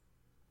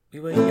We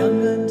were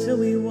young until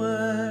we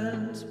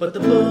weren't, but the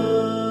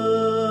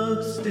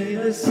books stay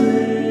the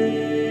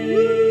same.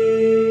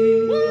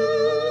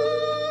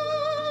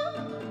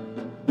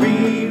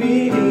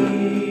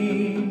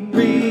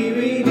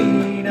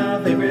 Rereading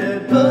our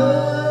favorite books.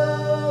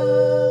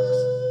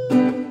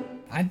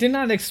 I did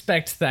not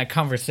expect that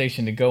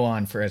conversation to go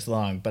on for as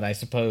long, but I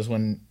suppose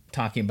when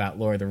talking about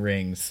Lord of the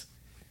Rings,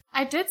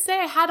 I did say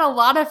I had a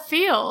lot of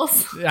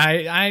feels.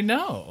 I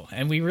know,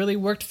 and we really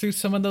worked through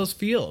some of those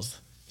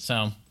feels.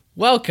 So,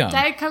 welcome.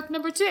 Diet Coke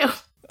number 2.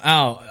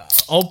 Oh,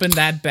 open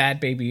that bad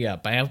baby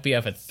up. I hope we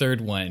have a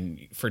third one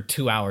for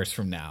 2 hours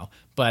from now.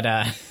 But,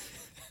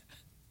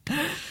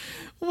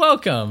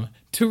 welcome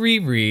to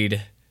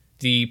Reread,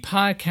 the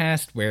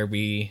podcast where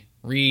we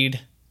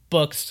read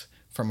books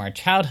from our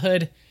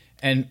childhood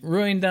and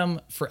ruin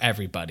them for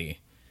everybody.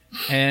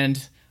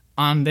 And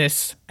on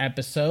this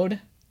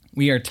episode,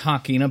 we are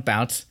talking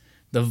about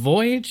The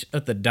Voyage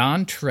of the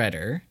Dawn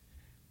Treader,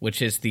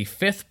 which is the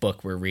 5th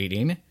book we're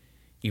reading,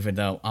 even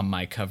though on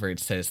my cover it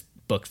says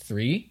Book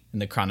 3 in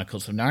the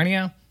Chronicles of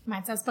Narnia.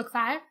 Mine says Book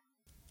 5.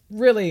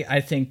 Really,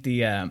 I think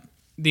the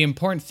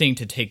important thing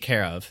to take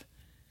care of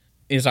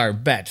is our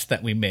bets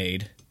that we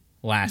made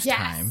last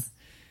time.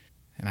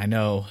 And I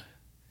know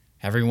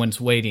everyone's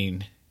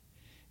waiting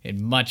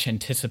in much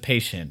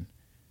anticipation.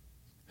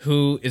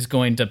 Who is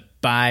going to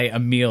buy a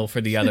meal for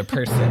the other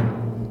person?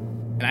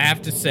 And I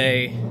have to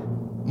say,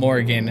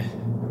 Morgan,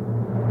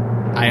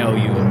 I owe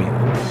you a meal.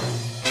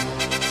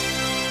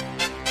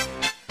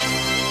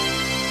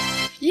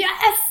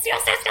 Yes!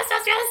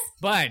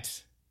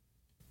 But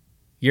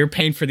you're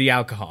paying for the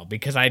alcohol,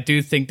 because I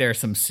do think there are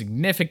some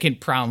significant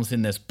problems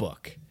in this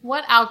book.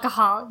 What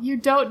alcohol? You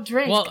don't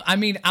drink. Well, I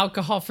mean,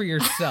 alcohol for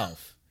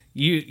yourself.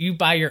 You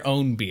buy your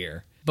own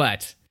beer.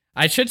 But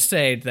I should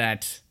say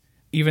that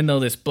even though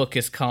this book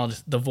is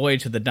called The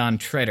Voyage of the Dawn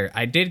Treader,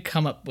 I did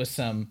come up with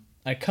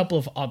a couple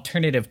of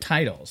alternative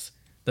titles.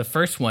 The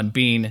first one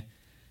being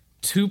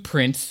To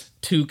Prince,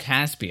 To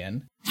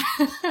Caspian.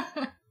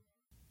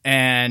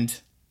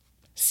 And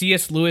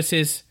C.S.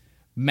 Lewis's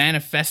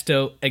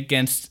Manifesto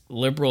Against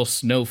Liberal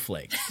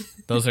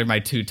Snowflakes. Those are my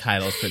 2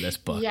 titles for this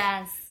book.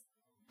 Yes.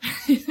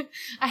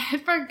 I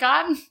had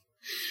forgotten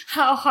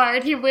how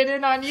hard he went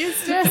in on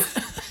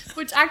Eustace,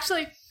 which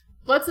actually,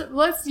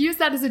 let's use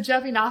that as a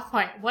jumping off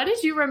point. What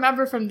did you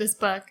remember from this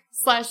book?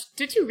 /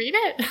 did you read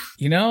it?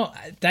 You know,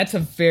 that's a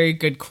very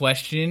good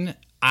question.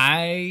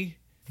 I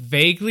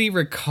vaguely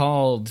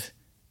recalled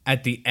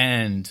at the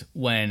end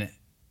when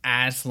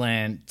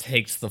Aslan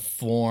takes the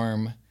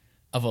form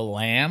of a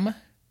lamb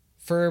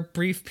for a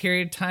brief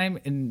period of time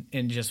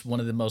in just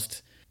one of the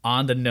most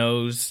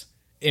on-the-nose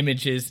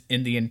images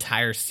in the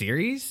entire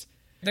series.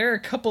 There are a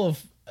couple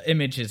of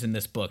images in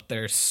this book that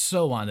are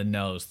so on the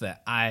nose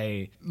that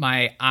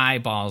my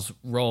eyeballs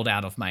rolled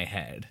out of my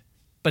head.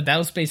 But that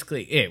was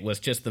basically it, was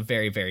just the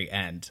very, very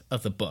end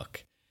of the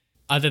book.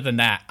 Other than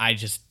that, I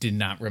just did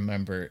not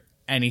remember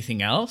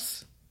anything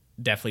else.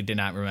 Definitely did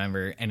not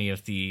remember any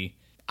of the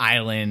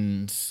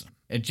islands,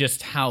 and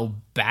just how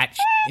batshit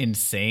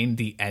insane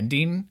the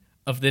ending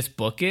of this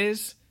book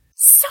is.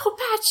 So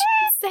batshit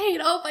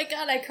insane. Oh my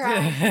god, I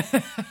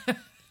cried.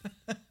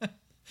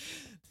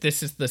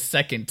 This is the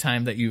second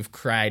time that you've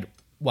cried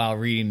while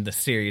reading the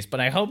series, but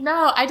I hope...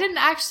 No, I didn't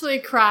actually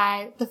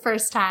cry the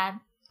first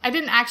time. I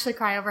didn't actually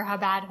cry over how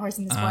bad Horse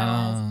and the Spoil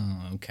was.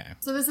 Oh, okay.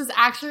 So this is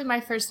actually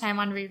my first time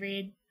on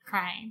Reread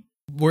crying.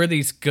 Were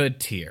these good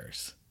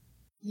tears?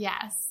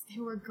 Yes, they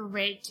were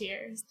great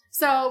tears.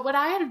 So what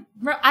I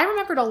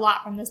remembered a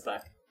lot from this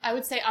book. I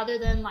would say, other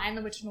than Lion,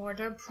 the Witch, and the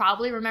Wardrobe,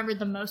 probably remembered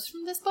the most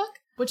from this book,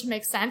 which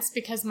makes sense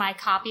because my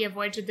copy of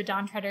Voyage of the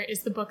Dawn Treader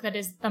is the book that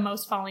is the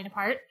most falling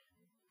apart.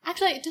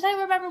 Actually, did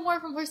I remember more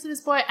from Horse and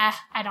His Boy?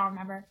 I don't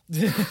remember.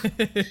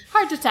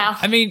 Hard to tell.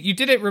 I mean, you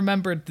didn't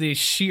remember the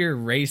sheer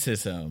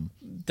racism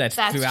that's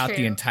throughout true.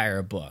 the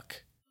entire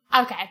book.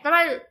 Okay, but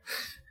I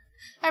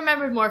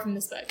remembered more from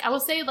this book. I will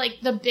say,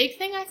 the big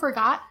thing I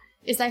forgot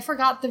is I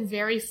forgot the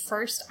very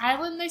first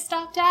island they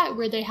stopped at,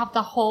 where they have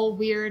the whole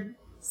weird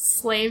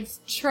slave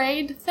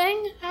trade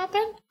thing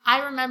happen.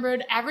 I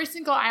remembered every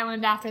single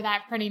island after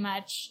that pretty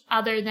much,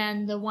 other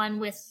than the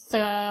one with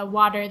the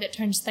water that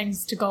turns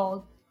things to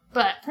gold.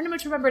 But pretty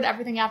much remembered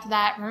everything after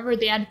that, remembered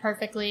the end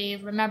perfectly,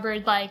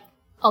 remembered,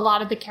 a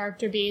lot of the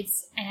character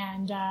beats,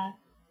 and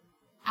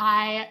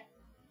I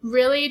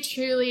really,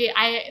 truly,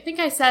 I think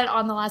I said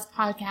on the last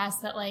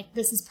podcast that,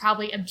 this is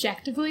probably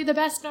objectively the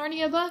best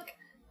Narnia book,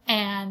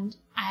 and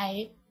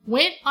I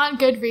went on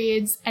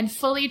Goodreads and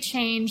fully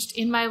changed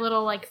in my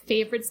little,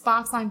 favorites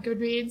box on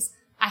Goodreads.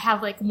 I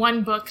have,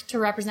 one book to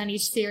represent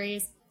each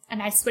series,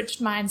 and I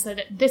switched mine so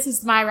that this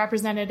is my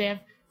representative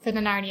for the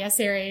Narnia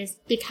series,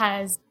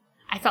 because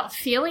I felt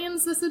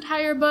feelings this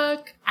entire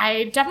book.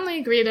 I definitely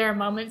agree there are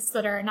moments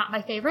that are not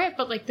my favorite,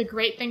 but, the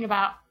great thing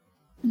about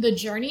the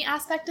journey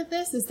aspect of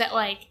this is that,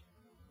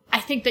 I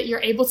think that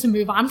you're able to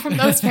move on from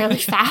those fairly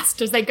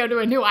fast as they go to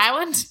a new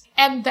island.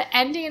 And the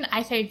ending,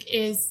 I think,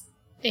 is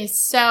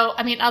so,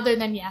 other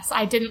than, yes,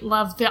 I didn't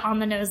love the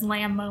on-the-nose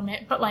lamb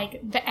moment, but,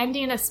 the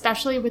ending,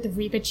 especially with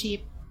Reba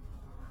Cheap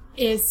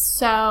is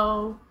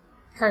so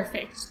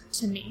perfect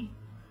to me.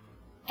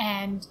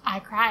 And I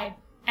cried.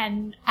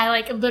 And I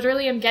like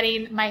literally am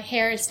getting my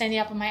hair standing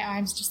up on my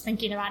arms just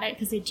thinking about it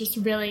because it just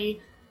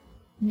really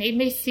made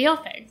me feel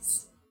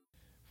things.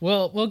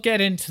 Well, we'll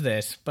get into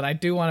this, but I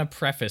do want to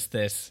preface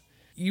this.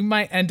 You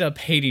might end up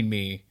hating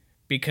me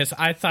because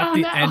I thought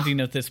the ending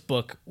of this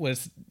book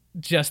was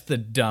just the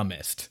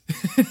dumbest.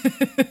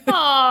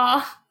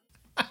 Aw.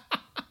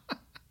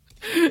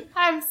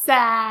 I'm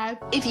sad.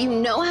 If you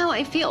know how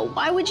I feel,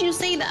 why would you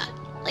say that?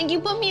 Like, you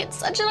put me in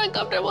such an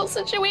uncomfortable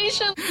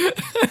situation.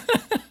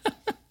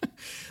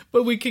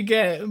 But we could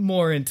get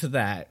more into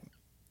that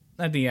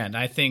at the end.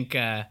 I think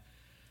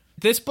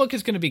this book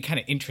is going to be kind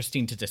of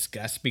interesting to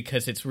discuss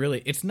because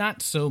it's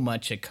not so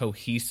much a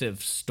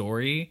cohesive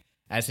story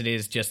as it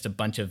is just a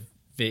bunch of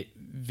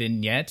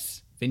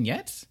vignettes.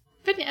 Vignettes?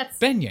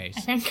 Beignets,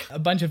 I think. A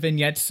bunch of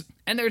vignettes.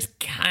 And there's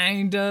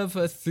kind of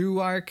a through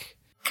arc.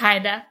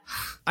 Kinda.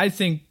 I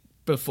think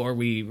before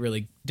we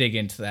really dig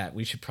into that,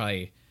 we should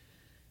probably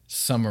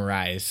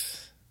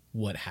summarize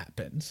what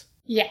happens.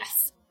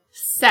 Yes.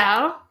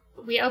 So,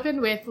 we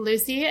open with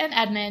Lucy and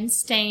Edmund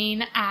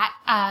staying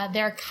at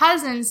their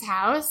cousin's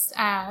house,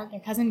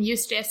 their cousin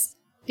Eustace,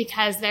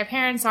 because their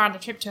parents are on a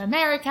trip to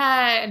America,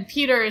 and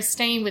Peter is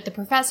staying with the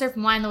professor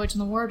from Lion, the Witch,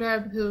 and the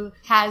Wardrobe, who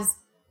has,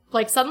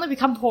 like, suddenly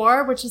become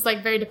poor, which is,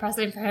 like, very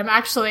depressing for him,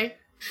 actually.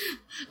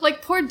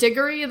 Like, poor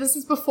Diggory, this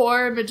is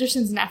before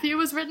Magician's Nephew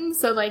was written,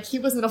 so, like, he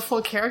wasn't a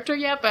full character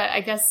yet, but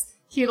I guess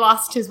he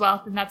lost his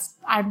wealth, and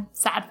I'm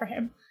sad for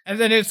him. And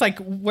then it's like,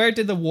 where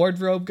did the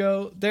wardrobe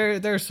go? There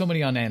are so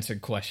many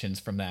unanswered questions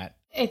from that.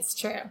 It's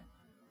true.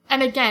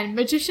 And again,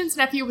 Magician's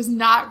Nephew was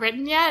not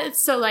written yet,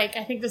 so, like,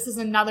 I think this is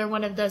another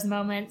one of those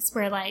moments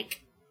where,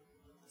 like,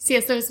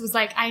 C.S. Lewis was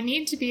like, I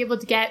need to be able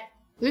to get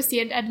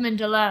Lucy and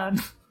Edmund alone.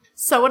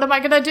 So what am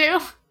I gonna do?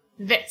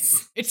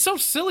 This. It's so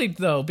silly,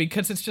 though,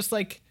 because it's just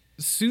like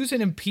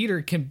Susan and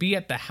Peter can be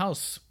at the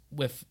house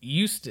with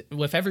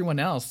everyone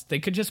else. They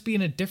could just be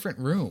in a different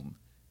room.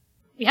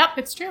 Yep,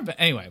 it's true. But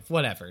anyway,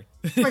 whatever.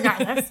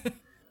 Regardless.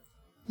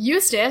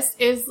 Eustace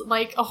is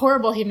like a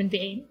horrible human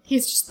being.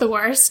 He's just the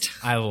worst.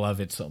 I love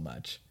it so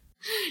much.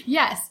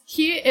 Yes,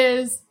 he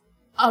is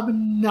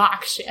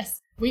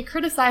obnoxious. We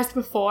criticized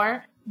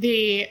before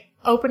the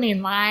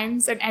opening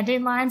lines and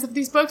ending lines of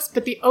these books,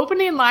 but the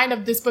opening line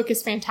of this book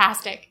is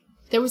fantastic.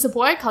 There was a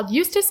boy called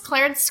Eustace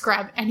Clarence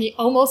Scrubb, and he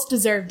almost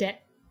deserved it.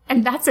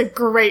 And that's a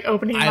great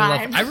opening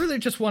line. I really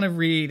just want to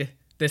read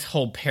this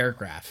whole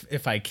paragraph,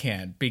 if I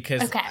can,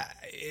 because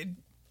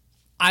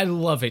I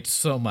love it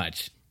so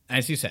much.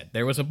 As you said,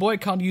 there was a boy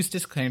called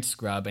Eustace Clarence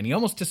Scrubb, and he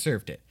almost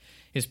deserved it.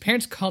 His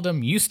parents called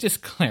him Eustace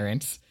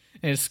Clarence,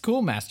 and his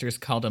schoolmasters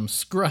called him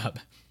Scrub.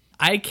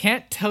 I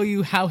can't tell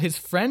you how his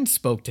friends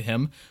spoke to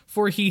him,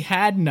 for he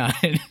had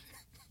none.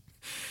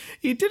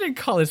 He didn't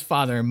call his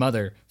father and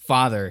mother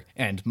father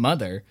and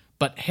mother,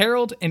 but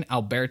Harold and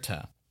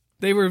Alberta.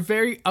 They were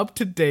very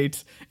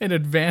up-to-date and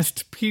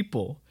advanced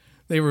people.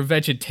 They were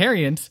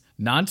vegetarians,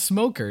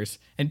 non-smokers,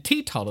 and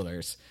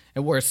teetotalers,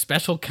 and wore a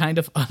special kind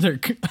of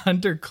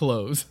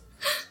underclothes.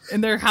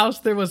 In their house,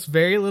 there was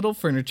very little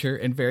furniture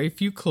and very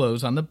few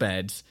clothes on the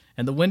beds,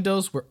 and the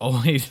windows were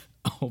always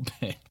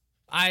open.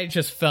 I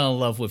just fell in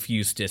love with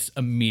Eustace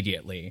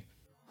immediately.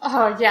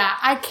 Oh, yeah.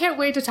 I can't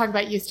wait to talk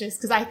about Eustace,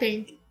 because I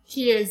think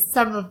he is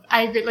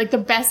I agree, like the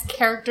best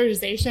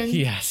characterization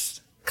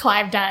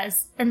Clive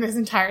does in this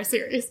entire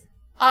series.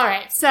 All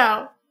right,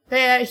 so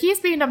he's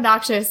being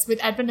obnoxious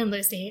with Edmund and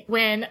Lucy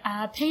when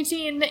a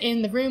painting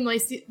in the room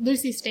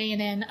Lucy's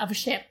staying in of a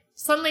ship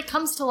suddenly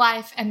comes to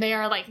life, and they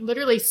are like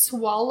literally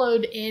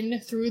swallowed in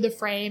through the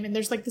frame, and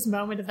there's like this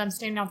moment of them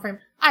standing on frame.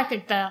 I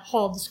think the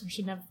whole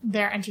description of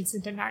their entrance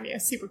into Narnia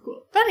is super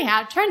cool. But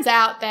anyhow, it turns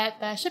out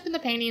that the ship in the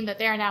painting that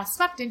they are now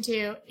swept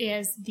into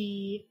is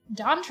the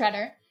Dawn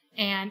Treader,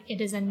 and it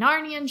is a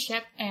Narnian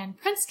ship, and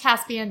Prince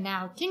Caspian,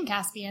 now King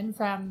Caspian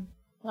from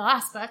the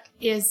last book,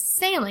 is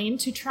sailing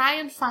to try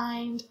and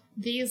find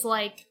these,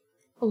 like,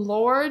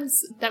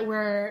 lords that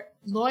were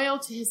loyal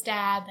to his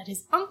dad that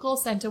his uncle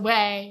sent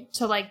away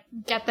to, like,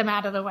 get them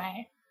out of the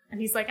way. And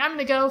he's like, I'm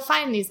gonna go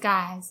find these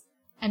guys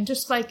and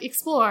just, like,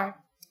 explore.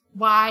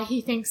 Why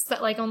he thinks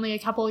that, like, only a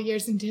couple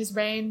years into his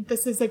reign,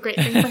 this is a great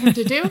thing for him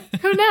to do?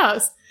 Who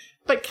knows?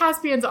 But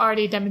Caspian's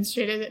already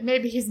demonstrated that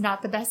maybe he's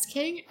not the best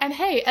king. And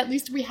hey, at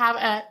least we have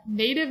a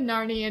native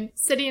Narnian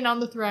sitting on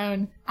the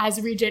throne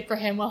as regent for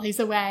him while he's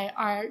away,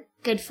 our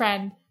good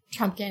friend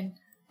Trumpkin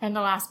in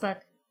the last book.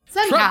 So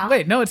anyhow,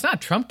 wait, no, it's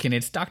not Trumpkin,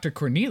 it's Dr.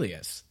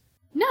 Cornelius.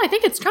 No, I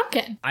think it's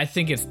Trumpkin. I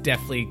think it's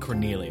definitely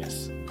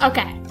Cornelius.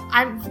 Okay,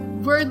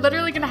 we're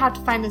literally gonna have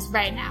to find this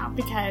right now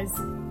because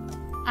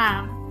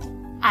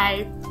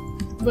I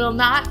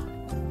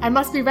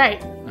must be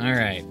right. All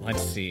right,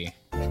 let's see.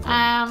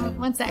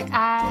 One sec.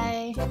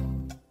 Where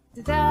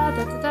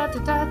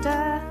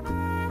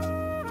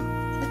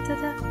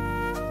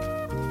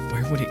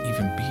would it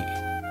even be?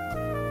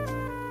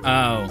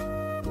 Oh,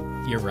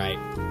 you're right.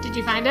 Did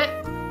you find it?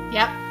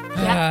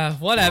 Yep.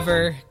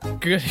 Whatever.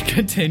 Good.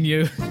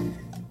 Continue.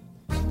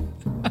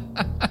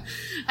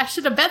 I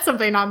should have bet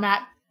something on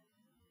that.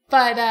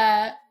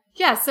 But,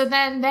 yeah, so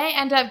then they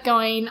end up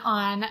going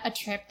on a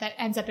trip that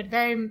ends up at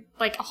a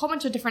whole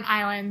bunch of different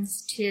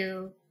islands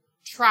to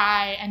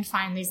try and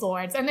find these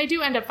lords. And they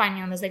do end up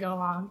finding them as they go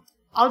along.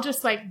 I'll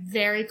just,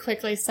 very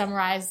quickly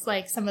summarize,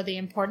 some of the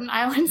important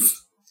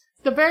islands.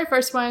 The very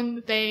first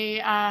one,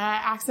 they,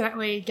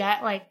 accidentally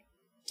get,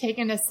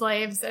 taken as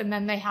slaves, and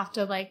then they have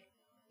to,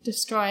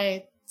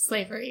 destroy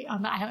slavery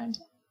on the island.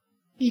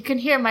 You can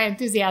hear my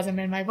enthusiasm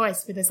in my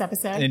voice for this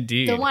episode.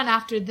 Indeed. The one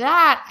after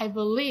that, I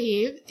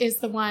believe, is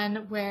the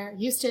one where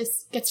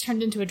Eustace gets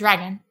turned into a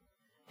dragon.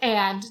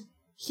 And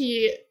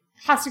he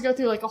has to go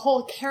through, a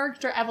whole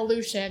character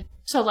evolution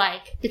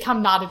to,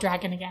 become not a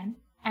dragon again.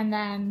 And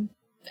then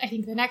I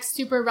think the next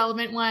super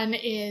relevant one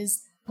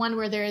is one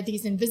where there are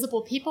these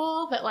invisible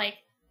people that,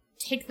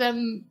 take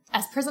them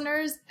as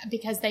prisoners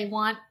because they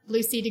want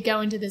Lucy to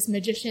go into this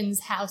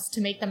magician's house to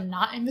make them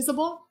not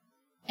invisible.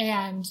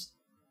 And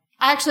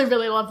I actually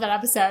really love that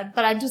episode,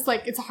 but I'm just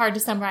it's hard to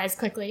summarize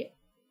quickly.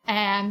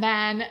 And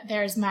then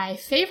there's my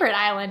favorite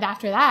island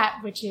after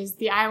that, which is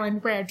the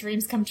island where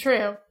dreams come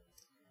true,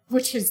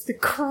 which is the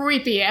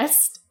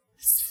creepiest.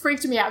 This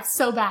freaked me out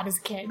so bad as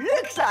a kid.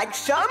 Looks like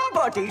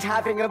somebody's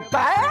having a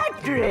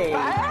bad dream.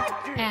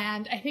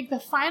 And I think the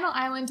final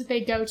island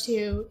they go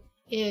to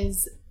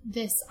is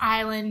this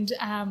island.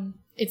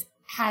 It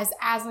has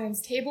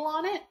Aslan's table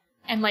on it,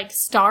 and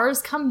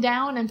stars come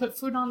down and put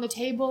food on the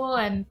table,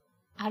 and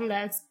I don't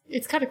know,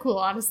 it's kind of cool,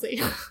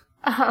 honestly.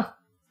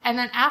 And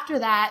then after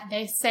that,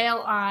 they sail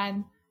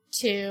on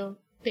to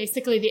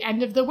basically the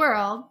end of the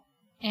world.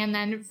 And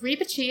then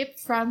Reepicheep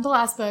from the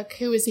last book,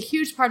 who is a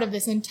huge part of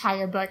this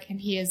entire book,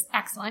 and he is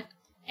excellent,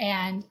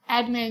 and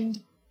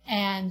Edmund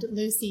and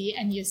Lucy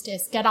and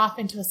Eustace get off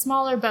into a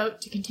smaller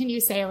boat to continue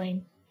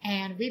sailing,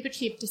 and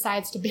Reepicheep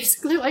decides to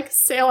basically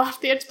sail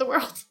off the edge of the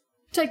world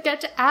to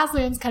get to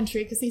Aslan's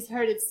country, because he's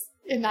heard it's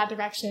in that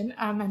direction.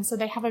 And so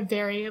they have a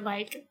very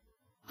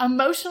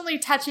emotionally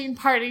touching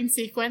parting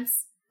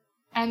sequence.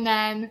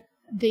 And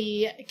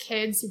the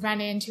kids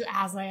run into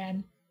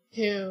Aslan,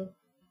 who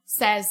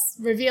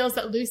reveals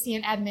that Lucy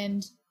and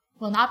Edmund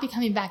will not be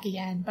coming back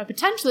again, but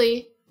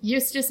potentially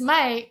Eustace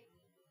might.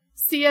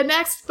 See you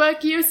next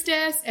book,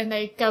 Eustace. And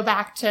they go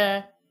back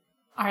to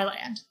our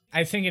land.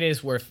 I think it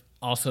is worth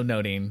also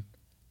noting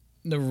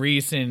the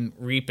reason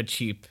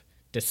Reepicheep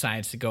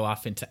decides to go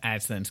off into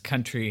Aslan's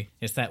country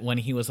is that when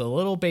he was a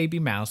little baby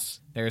mouse,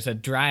 there's a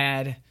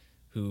dryad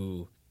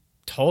who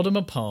told him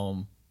a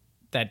poem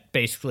that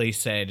basically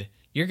said,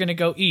 "You're going to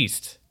go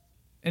east."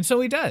 And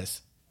so he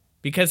does,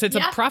 because it's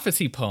a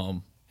prophecy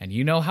poem. And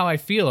you know how I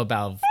feel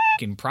about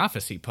fucking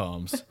prophecy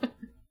poems.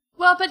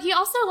 Well, but he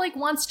also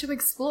wants to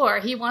explore.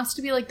 He wants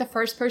to be the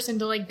first person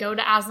to go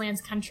to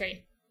Aslan's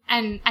country.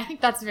 And I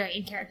think that's very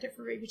in character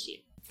for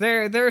Reepicheep.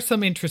 There are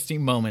some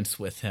interesting moments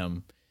with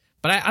him.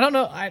 But I don't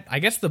know. I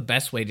guess the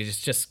best way to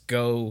just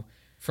go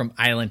from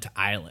island to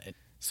island.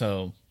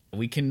 So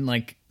we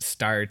can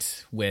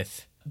start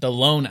with the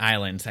Lone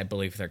Islands, I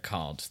believe they're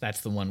called.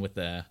 That's the one with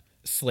the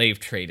slave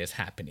trade is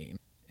happening.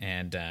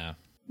 And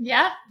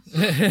yeah.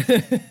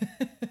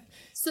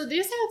 So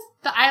these are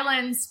the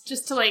islands,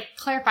 just to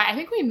clarify. I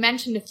think we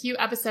mentioned a few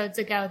episodes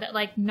ago that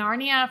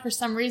Narnia for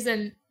some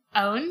reason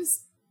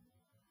owns,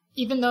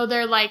 even though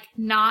they're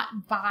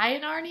not by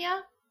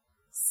Narnia.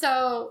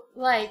 So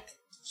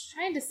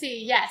trying to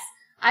see, yes,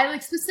 I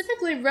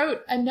specifically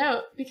wrote a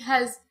note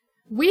because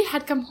we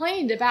had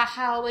complained about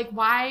how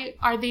why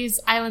are these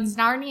islands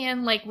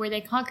Narnian? Were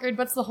they conquered?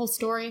 What's the whole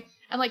story?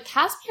 And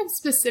Caspian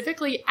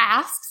specifically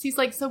asks, he's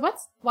so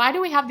why do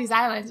we have these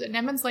islands? And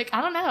Edmund's I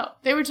don't know.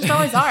 They were just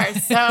always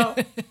ours. So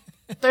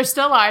they're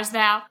still ours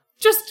now.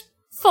 Just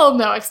full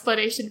no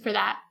explanation for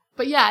that.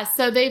 But yeah,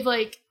 so they've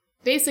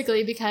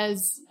basically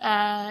because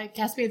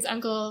Caspian's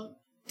uncle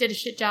did a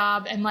shit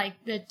job and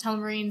the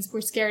Telmarines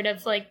were scared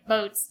of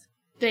boats,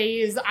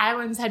 these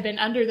islands had been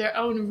under their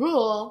own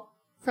rule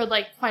for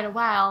quite a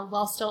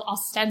while still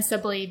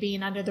ostensibly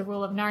being under the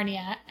rule of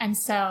Narnia. And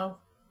so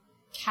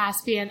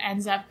Caspian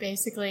ends up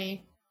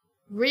basically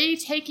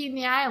retaking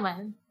the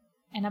island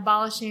and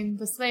abolishing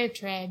the slave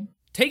trade.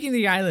 Taking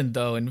the island,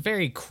 though, in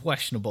very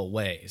questionable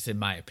ways, in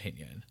my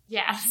opinion.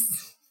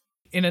 Yes.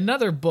 In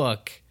another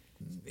book,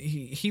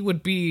 he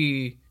would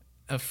be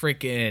a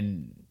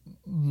freaking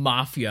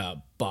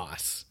mafia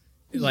boss.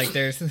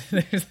 There's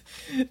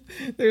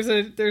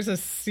a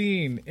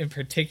scene in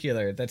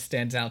particular that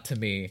stands out to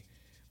me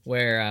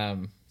where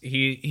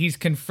he's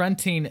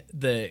confronting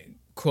the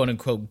quote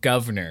unquote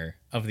governor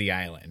of the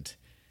island,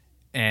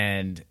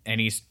 and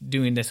he's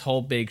doing this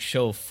whole big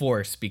show of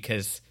force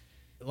because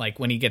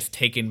when he gets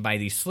taken by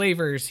these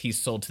slavers, he's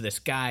sold to this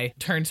guy,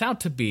 turns out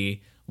to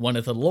be one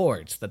of the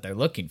lords that they're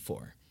looking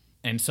for.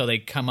 And so they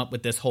come up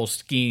with this whole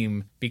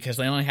scheme because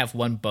they only have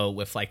one boat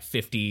with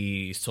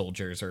 50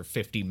 soldiers or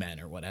 50 men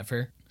or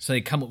whatever. So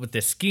they come up with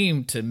this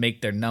scheme to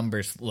make their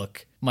numbers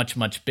look much,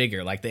 much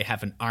bigger. They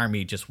have an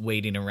army just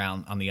waiting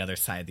around on the other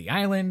side of the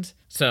island.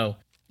 So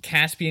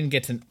Caspian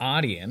gets an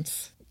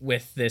audience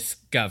with this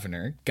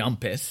governor,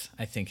 Gumpus,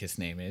 I think his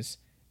name is.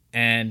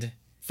 And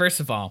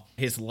First of all,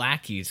 his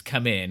lackeys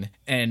come in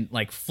and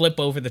like flip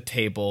over the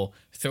table,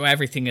 throw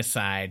everything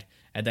aside,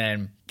 and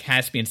then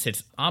Caspian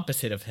sits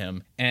opposite of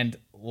him and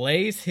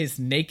lays his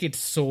naked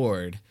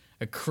sword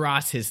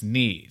across his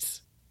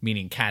knees,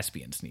 meaning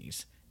Caspian's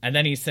knees. And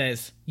then he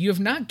says, "You have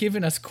not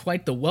given us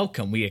quite the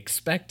welcome we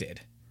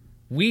expected.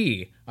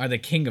 We are the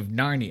king of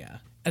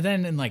Narnia." And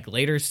then in like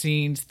later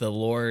scenes, the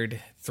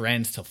Lord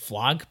threatens to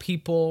flog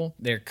people.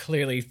 They're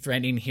clearly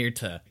threatening here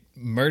to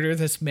murder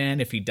this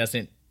man if he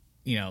doesn't,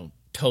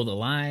 toe the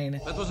line.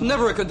 That was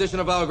never a condition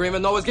of our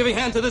agreement, nor was giving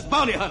hand to this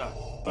bounty hunter.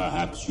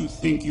 Perhaps you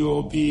think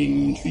you're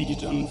being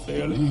treated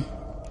unfairly?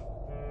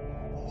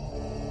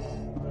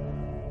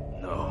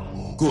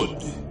 No.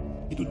 Good.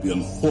 It would be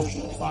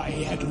unfortunate if I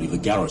had to leave the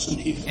garrison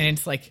here. And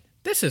it's like,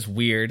 this is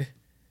weird.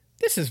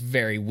 This is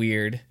very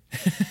weird.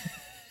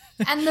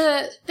 And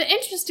the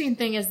interesting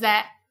thing is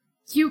that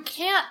you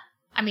can,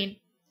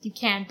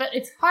 but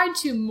it's hard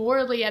to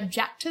morally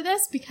object to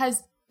this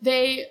because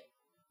they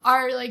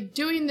are like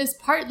doing this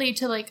partly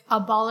to like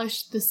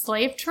abolish the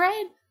slave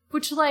trade,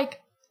 which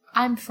like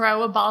I'm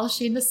pro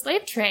abolishing the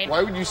slave trade.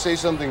 Why would you say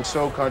something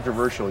so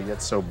controversial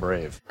yet so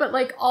brave? But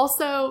like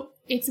also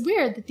it's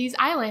weird that these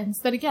islands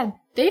that again,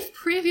 they've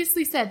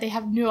previously said they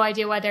have no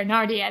idea why they're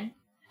Narnian.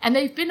 And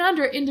they've been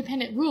under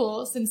independent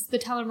rule since the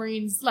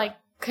Telemarines like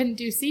couldn't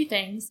do sea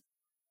things.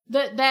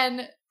 That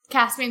then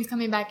Caspian's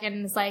coming back in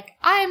and is like,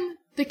 I'm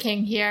the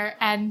king here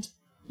and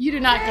you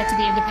do not get to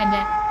be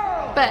independent.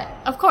 But,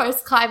 of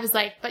course, Clive is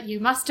like, but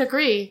you must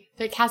agree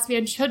that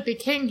Caspian should be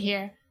king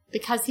here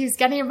because he's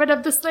getting rid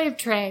of the slave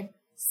trade.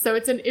 So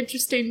it's an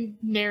interesting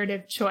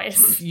narrative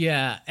choice.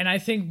 Yeah, and I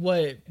think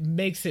what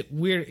makes it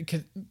weird,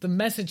 because the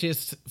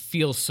messages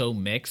feel so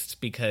mixed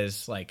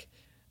because, like,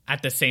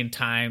 at the same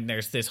time,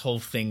 there's this whole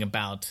thing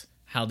about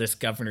how this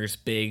governor's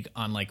big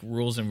on, like,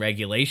 rules and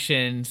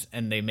regulations,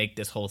 and they make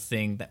this whole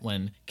thing that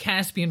when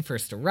Caspian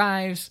first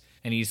arrives,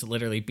 and he's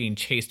literally being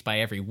chased by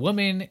every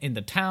woman in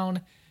the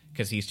town,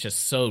 because he's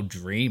just so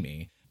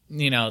dreamy.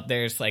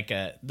 There's like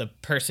the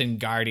person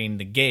guarding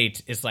the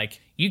gate is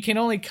like, you can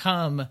only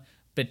come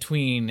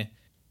between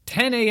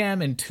 10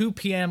 a.m. and 2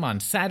 p.m. on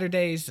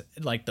Saturdays,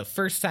 like the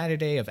first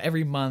Saturday of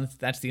every month.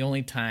 That's the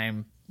only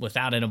time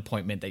without an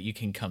appointment that you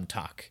can come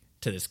talk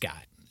to this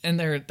guy. And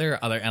there are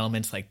other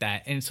elements like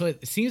that. And so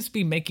it seems to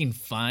be making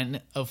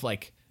fun of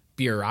like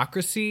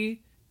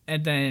bureaucracy.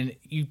 And then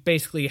you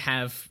basically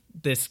have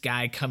this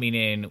guy coming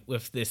in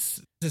with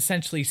this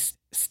essentially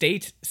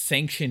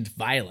state-sanctioned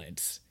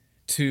violence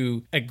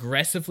to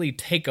aggressively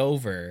take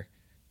over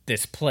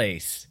this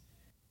place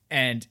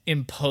and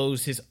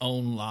impose his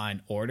own law and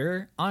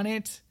order on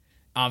it.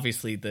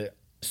 Obviously, the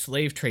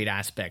slave trade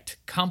aspect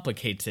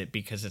complicates it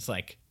because it's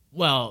like,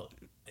 well,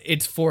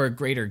 it's for a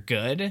greater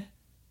good,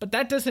 but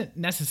that doesn't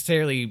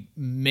necessarily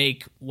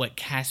make what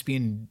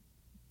Caspian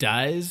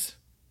does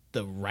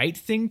the right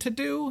thing to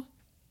do.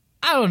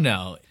 I don't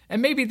know. And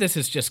maybe this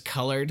is just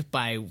colored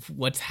by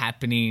what's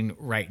happening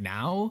right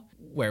now,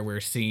 where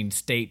we're seeing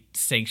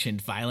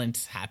state-sanctioned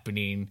violence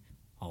happening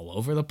all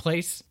over the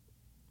place.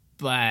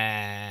 But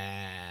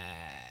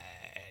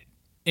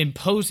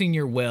imposing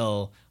your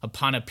will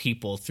upon a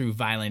people through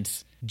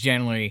violence,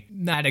 generally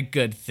not a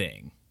good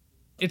thing.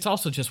 It's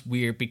also just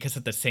weird because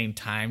at the same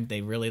time,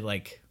 they really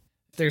like...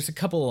 There's a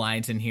couple of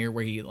lines in here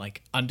where he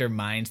like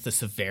undermines the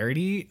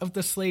severity of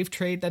the slave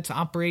trade that's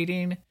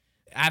operating.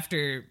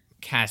 After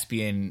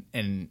Caspian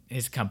and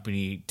his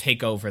company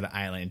take over the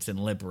islands and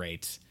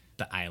liberate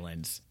the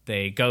islands,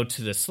 they go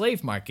to the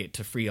slave market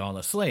to free all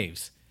the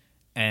slaves.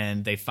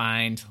 And they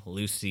find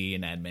Lucy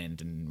and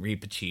Edmund and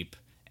Reepicheep.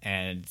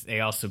 And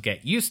they also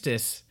get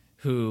Eustace,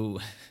 who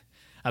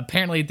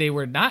apparently they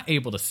were not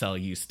able to sell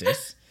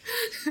Eustace.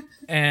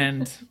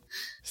 And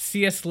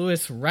C.S.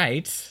 Lewis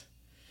writes,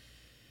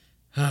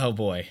 oh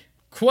boy,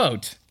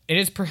 quote, "It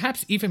is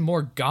perhaps even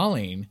more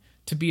galling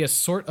to be a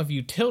sort of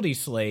utility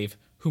slave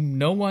whom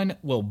no one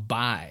will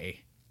buy,"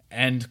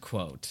 end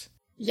quote.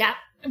 Yeah.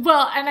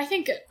 Well, and I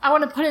think I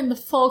want to put in the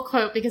full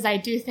quote because I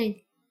do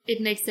think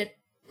it makes it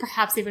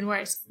perhaps even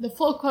worse. The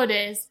full quote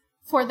is,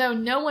 "For though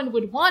no one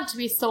would want to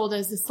be sold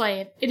as a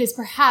slave, it is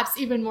perhaps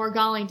even more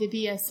galling to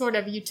be a sort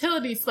of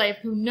utility slave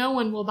whom no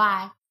one will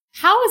buy."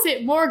 How is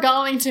it more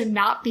galling to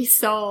not be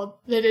sold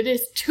than it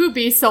is to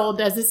be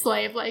sold as a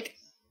slave? Like,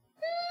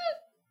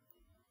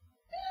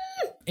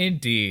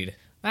 Indeed.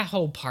 That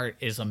whole part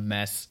is a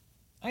mess.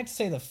 I'd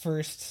say the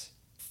first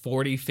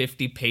 40,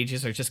 50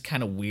 pages are just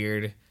kind of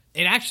weird.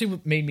 It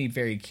actually made me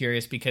very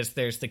curious because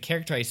there's the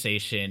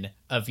characterization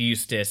of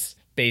Eustace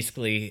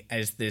basically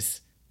as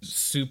this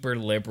super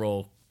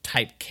liberal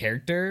type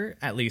character,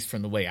 at least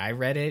from the way I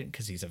read it,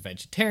 because he's a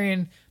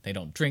vegetarian. They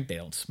don't drink, they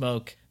don't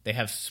smoke. They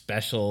have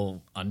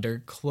special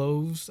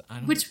underclothes.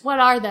 What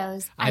are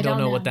those? I don't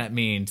know what that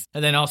means.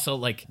 And then also,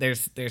 like,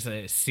 there's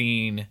a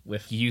scene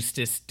with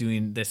Eustace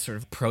doing this sort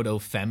of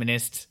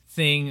proto-feminist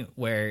thing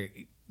where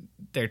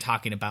they're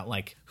talking about,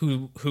 like,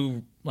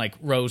 who like,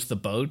 rows the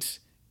boat.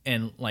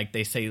 And, like,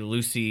 they say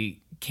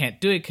Lucy can't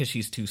do it because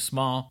she's too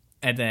small.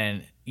 And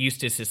then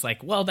Eustace is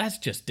like, well, that's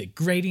just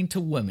degrading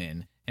to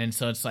women. And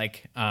so it's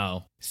like,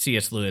 oh,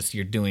 C.S. Lewis,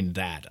 you're doing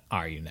that,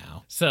 are you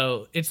now?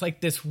 So it's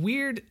like this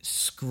weird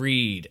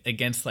screed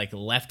against like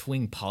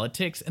left-wing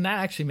politics. And that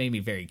actually made me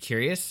very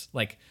curious.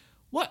 Like,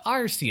 what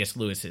are C.S.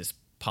 Lewis's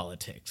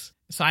politics?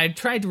 So I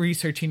tried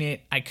researching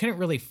it. I couldn't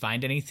really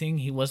find anything.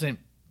 He wasn't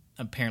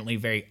apparently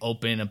very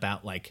open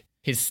about like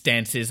his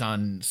stances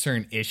on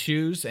certain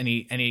issues. And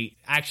he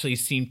actually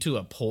seemed to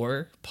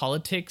abhor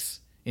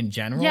politics in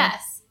general.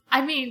 Yes.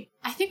 I mean,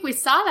 I think we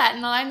saw that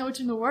in The Lion, the Witch,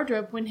 and the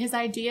Wardrobe when his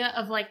idea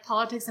of like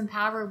politics and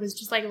power was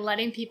just like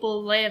letting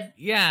people live.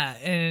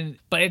 Yeah,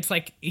 but it's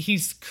like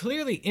he's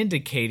clearly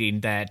indicating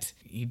that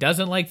he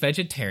doesn't like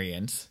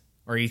vegetarians,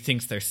 or he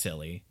thinks they're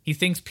silly. He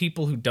thinks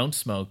people who don't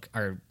smoke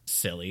are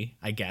silly,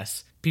 I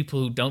guess. People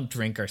who don't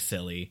drink are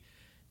silly.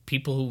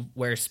 People who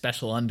wear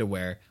special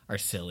underwear are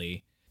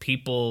silly.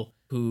 People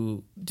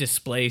who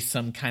display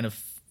some kind of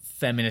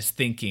feminist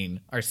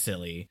thinking are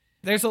silly.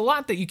 There's a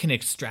lot that you can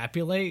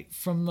extrapolate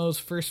from those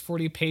first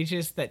 40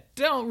 pages that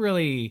don't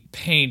really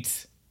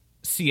paint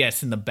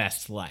CS in the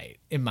best light,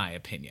 in my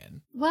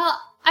opinion. Well,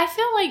 I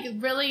feel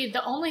like really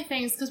the only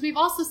things, because we've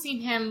also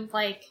seen him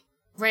like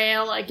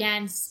rail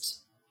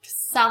against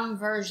some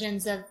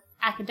versions of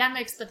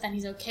academics, but then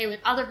he's okay with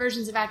other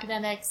versions of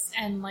academics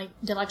and like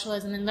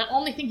intellectualism. And the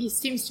only thing he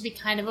seems to be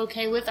kind of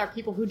okay with are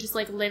people who just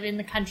like live in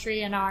the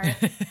country and are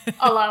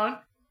alone.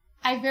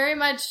 I very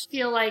much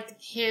feel like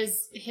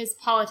his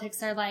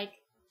politics are like,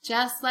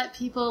 just let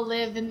people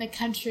live in the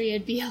country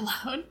and be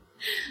alone.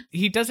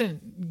 He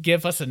doesn't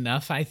give us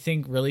enough, I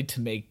think, really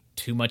to make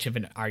too much of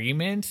an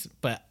argument.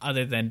 But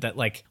other than that,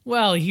 like,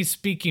 well, he's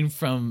speaking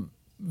from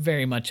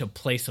very much a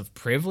place of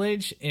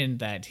privilege in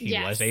that he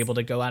was able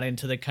to go out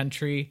into the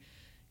country.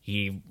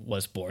 He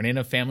was born in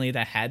a family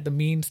that had the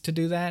means to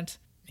do that.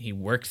 He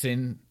works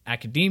in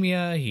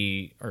academia.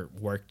 He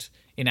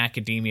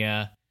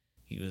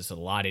was a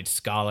lauded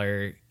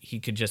scholar.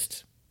 He could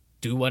just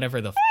do whatever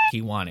the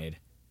he wanted,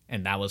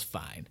 and that was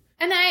fine.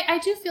 And I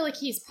do feel like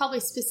he's probably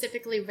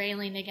specifically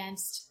railing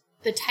against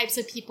the types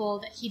of people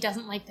that he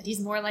doesn't like, that he's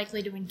more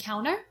likely to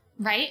encounter,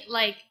 right?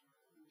 Like,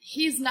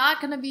 he's not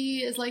going to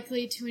be as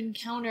likely to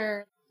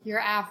encounter your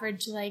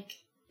average, like,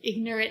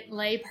 ignorant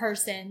lay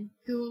person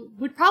who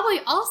would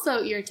probably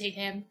also irritate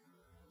him.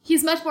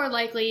 He's much more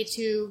likely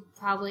to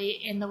probably,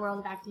 in the world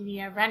of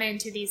academia, run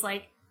into these,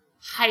 like,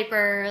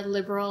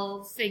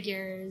 hyper-liberal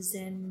figures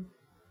and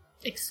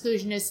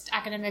exclusionist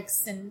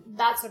academics and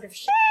that sort of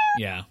shit.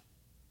 Yeah.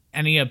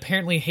 And he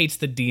apparently hates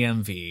the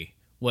DMV,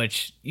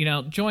 which,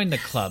 join the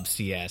club,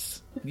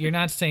 CS. You're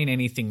not saying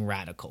anything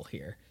radical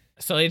here.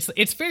 So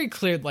it's very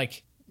clear,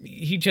 like,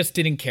 he just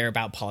didn't care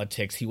about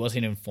politics. He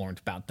wasn't informed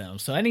about them.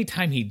 So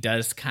anytime he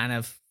does kind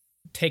of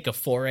take a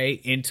foray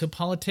into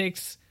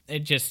politics, it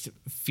just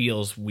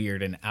feels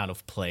weird and out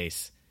of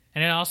place.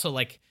 And it also,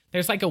 like,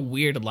 there's like a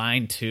weird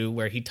line too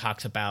where he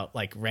talks about,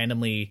 like,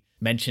 randomly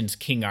mentions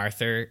King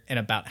Arthur and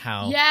about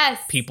how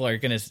people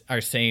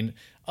are saying,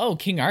 oh,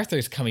 King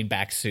Arthur's coming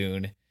back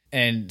soon.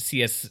 And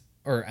CS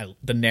or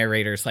the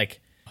narrator's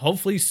like,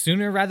 hopefully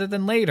sooner rather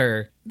than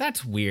later.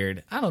 That's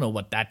weird. I don't know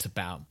what that's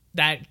about.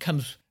 That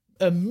comes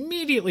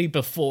immediately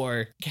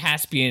before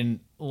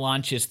Caspian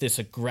launches this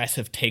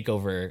aggressive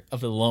takeover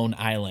of the Lone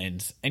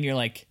Islands. And you're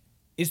like,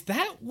 is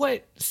that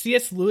what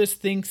C.S. Lewis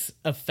thinks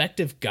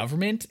effective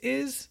government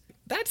is?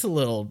 That's a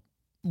little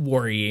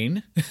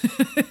worrying.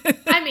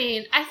 I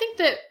mean, I think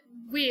that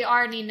we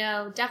already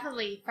know,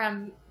 definitely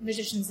from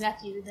Magician's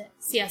Nephew, that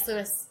C.S.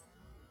 Lewis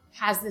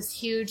has this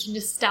huge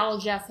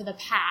nostalgia for the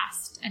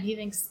past, and he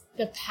thinks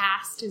the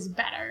past is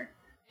better.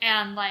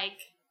 And,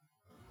 like,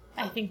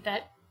 I think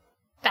that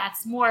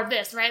that's more of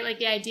this, right? Like,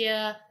 the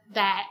idea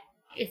that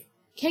if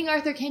King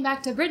Arthur came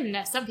back to Britain,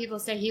 as some people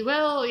say he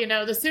will,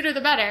 the sooner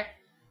the better.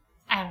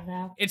 I don't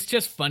know. It's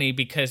just funny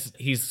because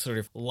he's sort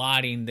of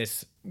lauding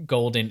this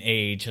golden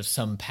age of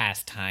some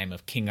past time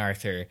of King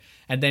Arthur,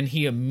 and then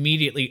he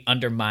immediately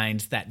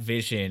undermines that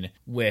vision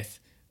with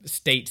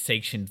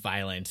state-sanctioned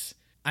violence.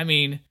 I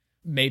mean,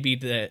 maybe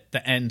the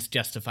ends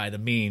justify the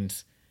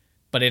means,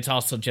 but it's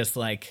also just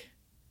like,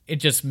 it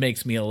just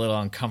makes me a little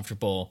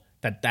uncomfortable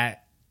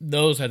that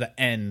those are the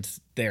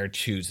ends they're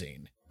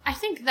choosing. I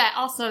think that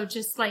also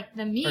just, like,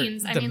 the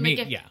means.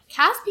 If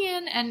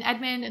Caspian and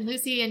Edmund and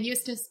Lucy and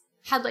Eustace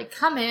had, like,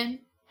 come in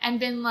and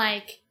been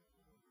like,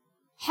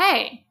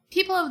 hey,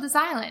 people of this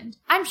island,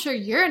 I'm sure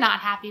you're not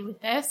happy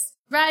with this.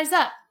 Rise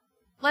up.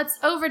 Let's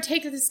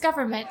overtake this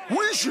government.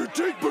 We should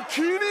take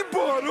Bikini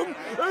Bottom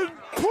and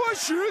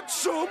push it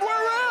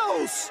somewhere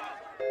else.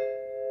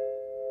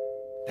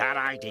 That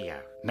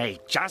idea may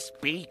just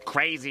be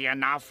crazy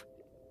enough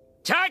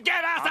to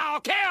get us all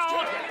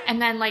killed.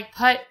 And then, like,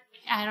 put,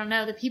 I don't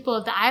know, the people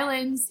of the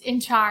islands in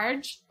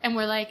charge. And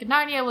we're like,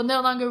 Narnia will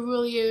no longer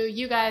rule you.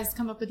 You guys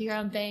come up with your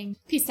own thing.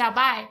 Peace out,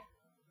 bye.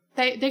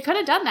 They could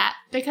have done that.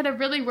 They could have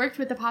really worked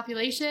with the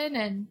population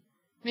and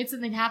made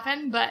something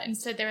happen. But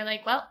instead they were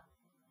like, well,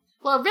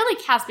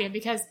 really Caspian,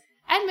 because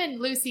Edmund,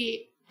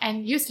 Lucy,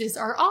 and Eustace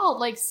are all,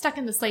 like, stuck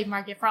in the slave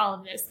market for all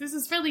of this. This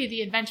is really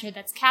the adventure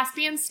that's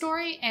Caspian's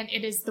story, and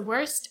it is the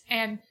worst.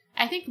 And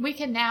I think we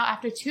can now,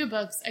 after 2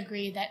 books,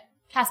 agree that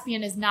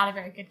Caspian is not a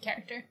very good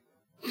character.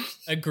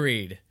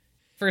 Agreed.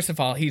 First of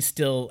all, he's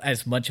still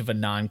as much of a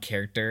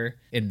non-character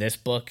in this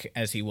book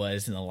as he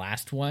was in the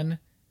last one.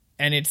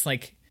 And it's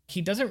like,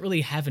 he doesn't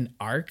really have an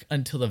arc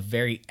until the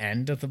very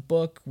end of the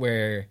book,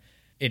 where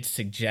it's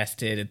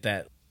suggested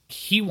that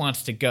he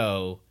wants to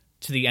go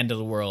to the end of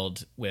the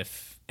world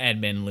with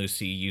Edmund,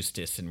 Lucy,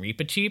 Eustace, and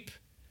Reepicheep.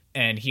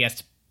 And he has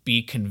to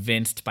be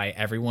convinced by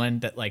everyone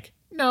that, like,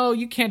 no,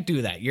 you can't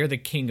do that. You're the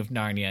king of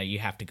Narnia. You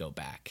have to go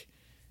back.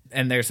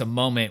 And there's a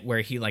moment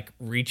where he, like,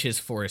 reaches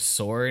for his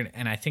sword,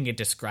 and I think it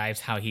describes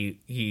how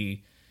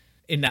he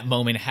in that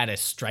moment had a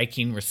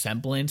striking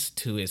resemblance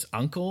to his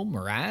uncle,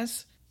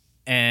 Miraz.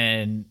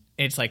 And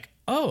it's like,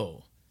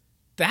 oh,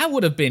 that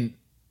would have been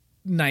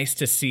nice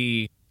to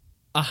see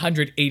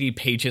 180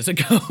 pages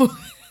ago.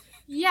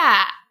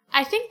 Yeah,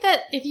 I think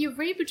that if you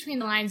read between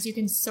the lines, you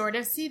can sort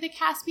of see the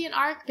Caspian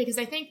arc, because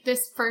I think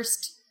this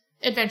first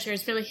adventure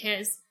is really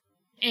his,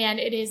 and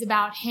it is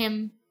about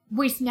him.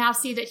 We now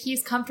see that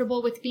he's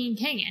comfortable with being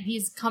king, and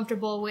he's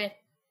comfortable with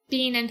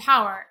being in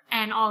power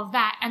and all of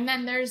that. And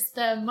then there's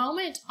the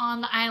moment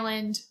on the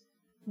island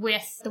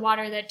with the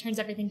water that turns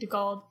everything to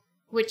gold,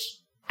 which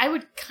I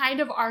would kind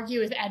of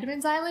argue is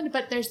Edmund's island,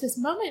 but there's this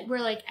moment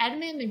where, like,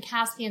 Edmund and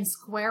Caspian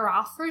square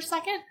off for a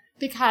second,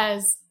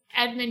 because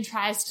Edmund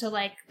tries to,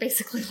 like,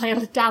 basically lay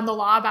down the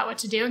law about what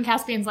to do, and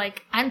Caspian's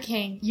like, I'm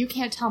king, you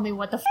can't tell me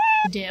what the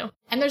to do.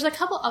 And there's a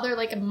couple other,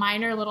 like,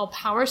 minor little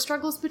power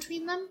struggles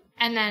between them,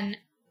 and then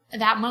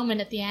that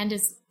moment at the end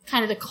is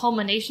kind of the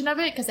culmination of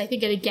it, because I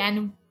think it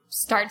again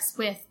starts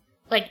with,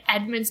 like,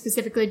 Edmund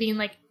specifically being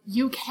like,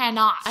 you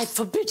cannot. I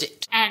forbid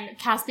it. And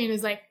Caspian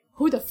is like,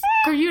 who the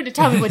are you to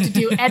tell me what to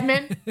do,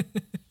 Edmund?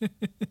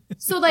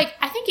 So, like,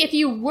 I think if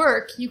you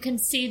work, you can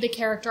see the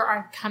character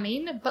arc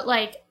coming, but,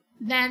 like,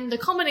 then the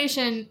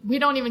culmination we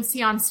don't even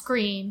see on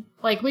screen.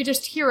 Like, we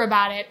just hear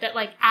about it, that,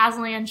 like,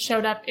 Aslan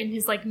showed up in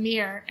his, like,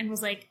 mirror and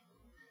was like,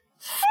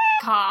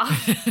 f***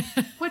 off.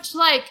 Which,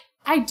 like,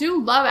 I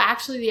do love,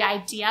 actually, the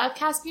idea of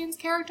Caspian's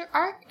character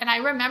arc, and I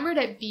remembered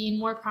it being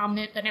more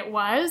prominent than it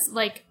was.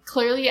 Like,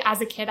 clearly,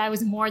 as a kid, I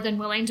was more than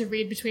willing to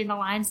read between the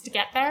lines to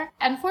get there.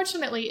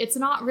 Unfortunately, it's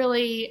not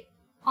really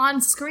on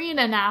screen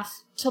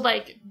enough to,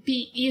 like,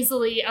 be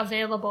easily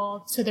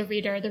available to the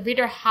reader. The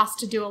reader has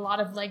to do a lot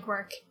of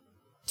legwork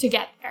to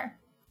get there.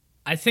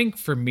 I think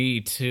for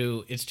me,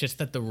 too, it's just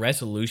that the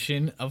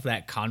resolution of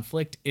that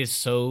conflict is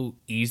so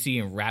easy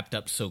and wrapped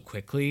up so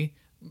quickly.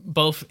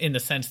 Both in the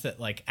sense that,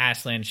 like,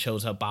 Aslan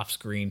shows up off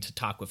screen to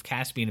talk with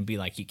Caspian and be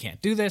like, you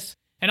can't do this.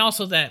 And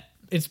also that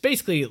it's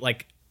basically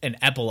like an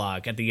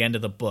epilogue at the end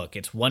of the book.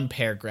 It's one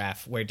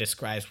paragraph where it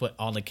describes what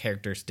all the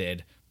characters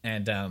did.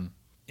 And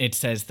it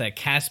says that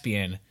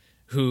Caspian,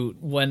 who,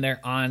 when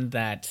they're on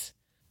that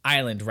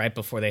island right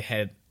before they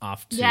head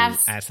off to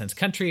Aslan's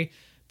country,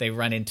 they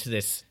run into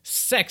this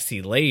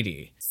sexy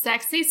lady.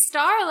 Sexy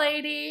star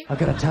lady. I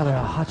gotta tell her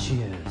how hot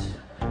she is.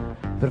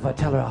 But if I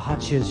tell her how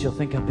hot she is, she'll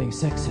think I'm being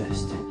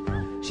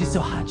sexist. She's so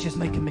hot, she's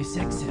making me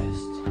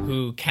sexist.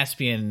 Who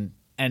Caspian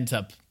ends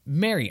up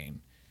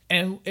marrying.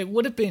 And it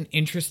would have been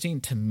interesting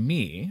to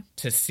me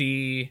to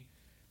see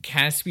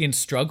Caspian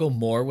struggle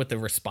more with the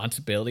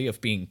responsibility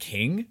of being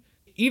king.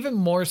 Even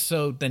more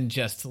so than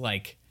just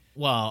like,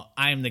 well,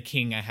 I'm the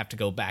king, I have to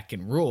go back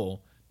and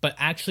rule. But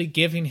actually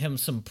giving him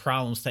some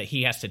problems that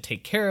he has to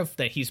take care of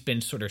that he's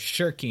been sort of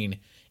shirking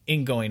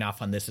in going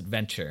off on this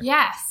adventure.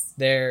 Yes.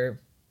 There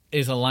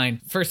is a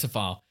line, first of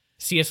all,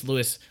 C.S.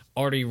 Lewis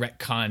already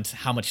retcons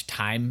how much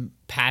time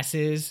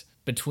passes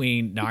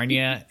between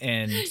Narnia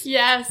and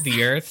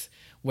the Earth,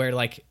 where,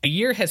 like, a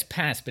year has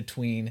passed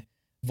between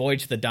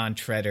Voyage of the Dawn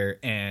Treader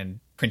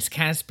and Prince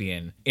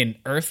Caspian in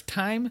Earth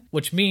time,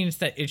 which means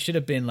that it should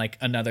have been, like,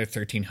 another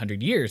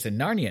 1,300 years in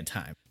Narnia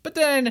time. But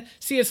then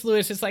C.S.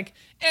 Lewis is like,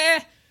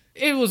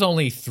 it was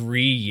only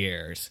 3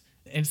 years.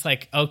 And it's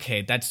like,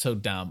 okay, that's so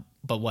dumb.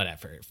 But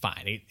whatever,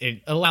 fine.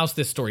 It allows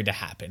this story to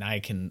happen. I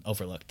can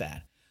overlook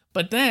that.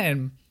 But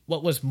then,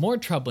 what was more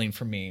troubling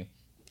for me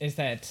is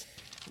that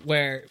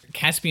where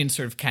Caspian's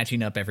sort of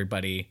catching up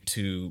everybody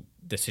to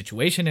the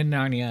situation in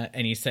Narnia,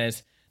 and he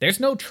says, there's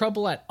no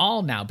trouble at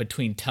all now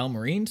between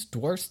Telmarines,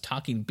 dwarfs,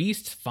 talking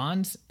beasts,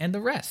 fauns, and the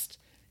rest.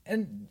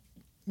 And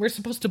we're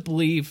supposed to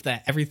believe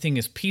that everything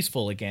is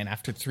peaceful again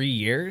after 3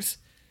 years.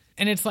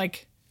 And it's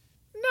like,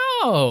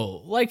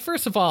 no. Like,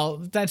 first of all,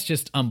 that's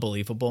just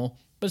unbelievable.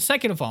 But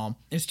second of all,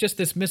 it's just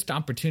this missed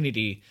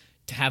opportunity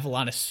to have a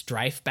lot of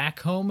strife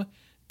back home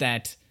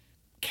that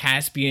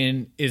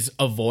Caspian is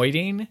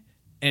avoiding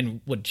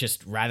and would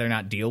just rather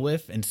not deal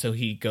with. And so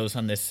he goes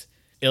on this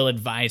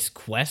ill-advised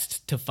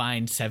quest to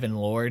find 7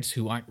 lords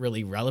who aren't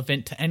really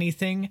relevant to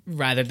anything,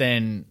 rather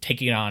than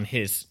taking on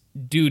his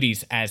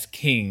duties as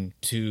king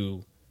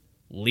to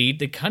lead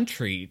the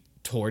country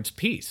towards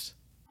peace.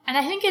 And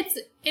I think it's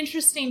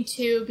interesting,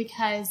 too,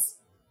 because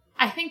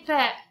I think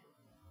that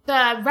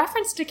the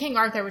reference to King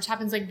Arthur, which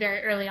happens, like,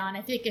 very early on,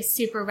 I think is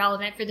super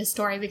relevant for the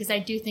story, because I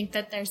do think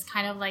that there's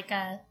kind of like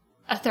a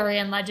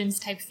Arthurian Legends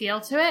type feel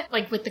to it,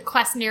 like with the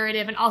quest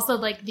narrative, and also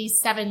like these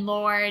 7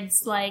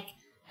 lords, like,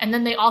 and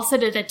then they all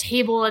sit at a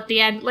table at the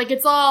end. Like,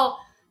 it's all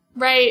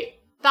right?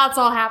 That's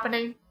all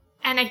happening.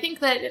 And I think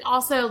that it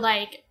also,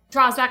 like,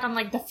 draws back on,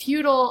 like, the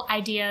feudal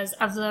ideas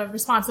of the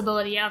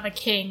responsibility of a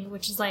king,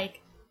 which is,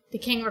 like, the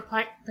king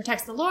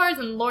protects the lords,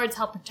 and the lords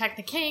help protect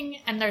the king,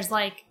 and there's,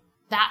 like,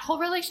 that whole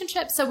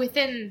relationship. So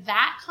within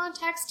that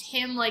context,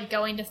 him, like,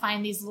 going to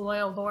find these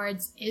loyal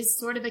lords is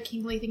sort of a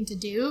kingly thing to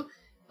do.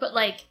 But,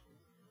 like,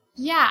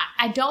 yeah,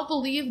 I don't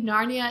believe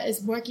Narnia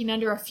is working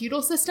under a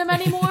feudal system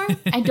anymore.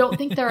 I don't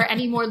think there are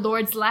any more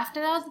lords left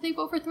now that they've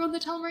overthrown the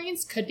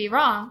Telmarines. Could be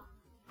wrong.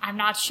 I'm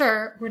not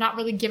sure. We're not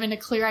really given a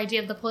clear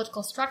idea of the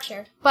political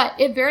structure. But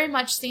it very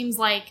much seems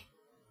like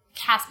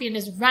Caspian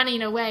is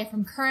running away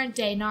from current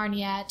day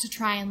Narnia to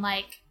try and,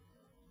 like,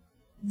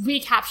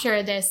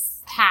 recapture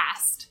this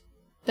past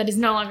that is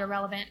no longer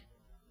relevant.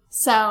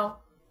 So,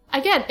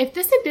 again, if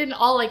this had been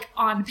all, like,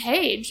 on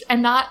page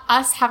and not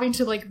us having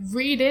to, like,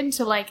 read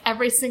into, like,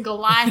 every single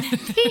line,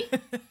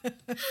 that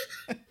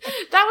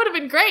would have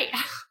been great.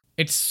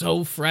 It's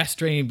so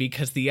frustrating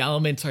because the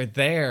elements are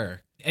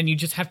there and you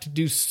just have to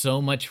do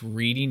so much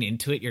reading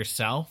into it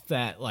yourself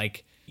that,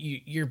 like,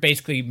 you're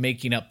basically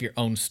making up your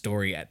own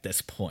story at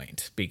this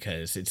point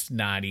because it's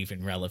not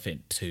even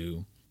relevant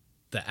to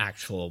the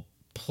actual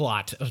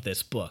plot of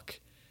this book.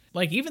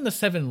 Like, even the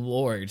Seven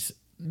Lords,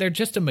 they're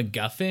just a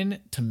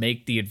MacGuffin to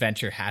make the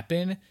adventure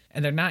happen,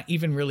 and they're not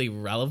even really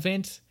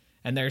relevant.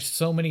 And there's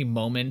so many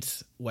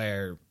moments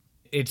where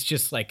it's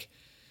just like,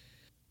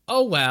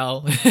 oh,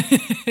 well,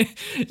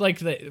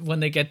 like when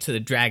they get to the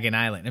Dragon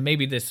Island, and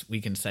maybe this we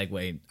can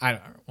segue.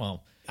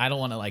 I don't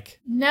want to like.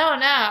 No.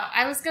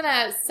 I was going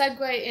to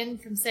segue in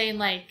from saying,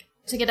 like,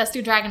 to get us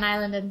through Dragon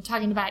Island and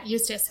talking about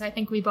Eustace, who I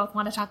think we both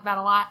want to talk about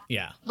a lot.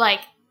 Yeah.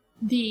 Like,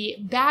 the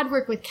bad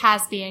work with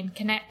Caspian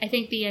can, I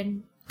think,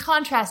 be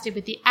contrasted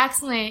with the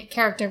excellent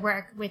character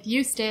work with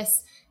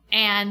Eustace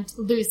and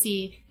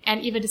Lucy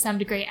and even to some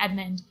degree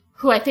Edmund,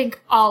 who I think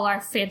all are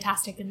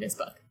fantastic in this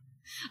book.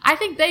 I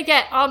think they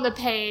get on the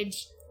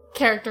page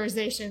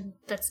characterization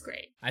that's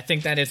great. I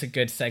think that is a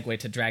good segue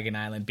to Dragon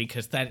Island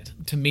because that,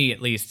 to me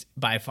at least,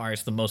 by far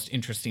is the most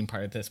interesting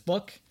part of this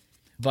book.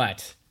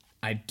 But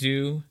I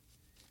do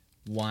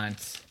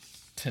want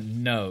to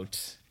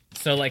note,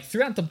 so like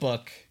throughout the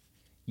book,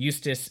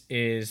 Eustace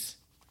is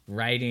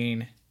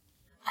writing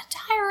a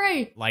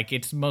diary. Like,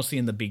 it's mostly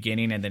in the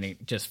beginning and then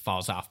it just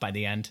falls off by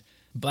the end.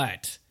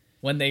 But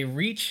when they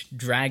reach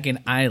Dragon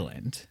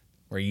Island,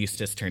 where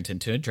Eustace turns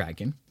into a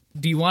dragon,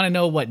 do you want to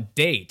know what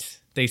date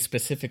they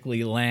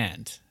specifically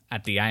land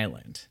at the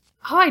island?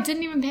 Oh, I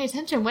didn't even pay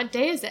attention. What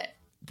day is it?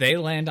 They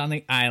land on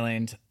the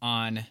island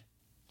on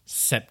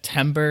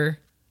September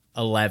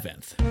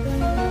 11th.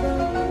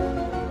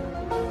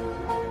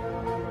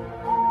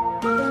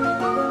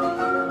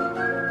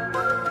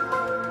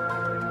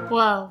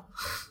 Whoa.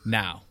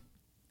 Now,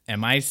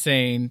 am I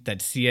saying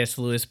that C.S.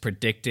 Lewis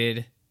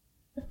predicted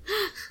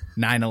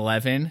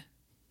 9/11?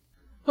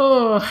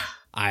 Oh.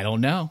 I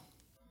don't know.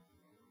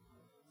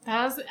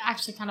 That was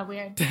actually kind of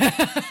weird.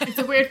 It's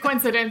a weird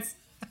coincidence.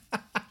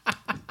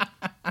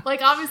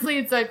 Like, obviously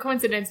it's a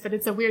coincidence, but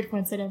it's a weird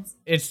coincidence.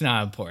 It's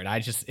not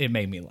important. It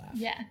made me laugh.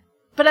 Yeah.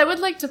 But I would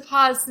like to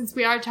pause, since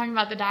we are talking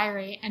about the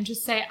diary, and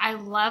just say I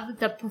love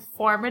the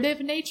performative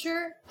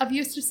nature of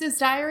Eustace's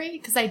diary,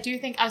 because I do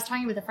think, I was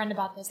talking with a friend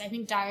about this, I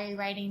think diary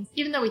writing,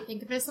 even though we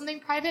think of it as something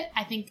private,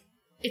 I think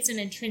it's an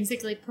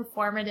intrinsically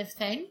performative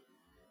thing.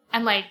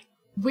 And, like,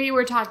 we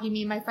were talking,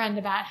 me and my friend,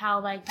 about how,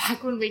 like,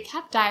 back when we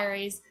kept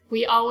diaries,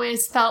 we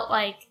always felt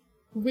like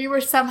we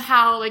were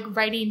somehow, like,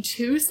 writing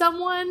to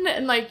someone,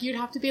 and, like, you'd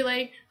have to be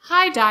like,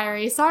 hi,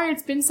 diary, sorry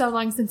it's been so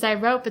long since I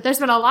wrote, but there's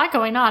been a lot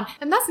going on.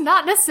 And that's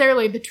not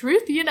necessarily the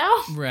truth, you know?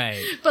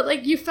 Right. But,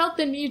 like, you felt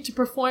the need to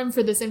perform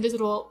for this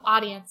invisible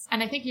audience.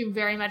 And I think you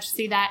very much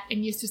see that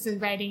in Eustace's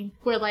writing,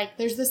 where, like,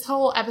 there's this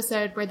whole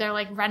episode where they're,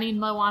 like, running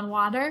low on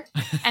water,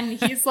 and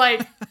he's,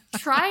 like,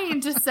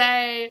 trying to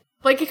say...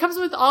 Like, it comes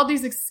with all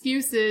these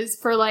excuses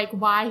for, like,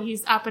 why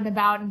he's up and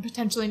about and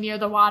potentially near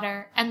the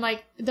water. And,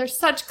 like, they're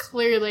such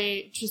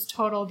clearly just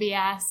total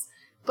BS.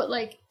 But,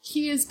 like,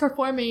 he is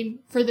performing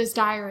for this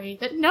diary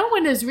that no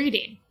one is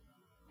reading.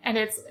 And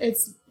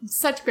it's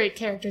such great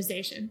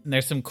characterization. And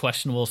there's some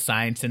questionable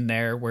science in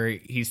there where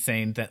he's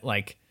saying that,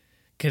 like,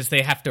 because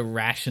they have to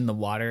ration the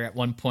water at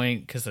one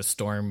point because the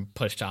storm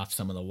pushed off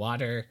some of the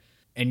water.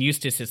 And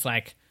Eustace is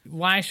like,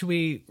 why should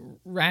we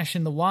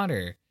ration the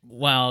water?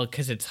 Well,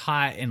 because it's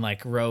hot and,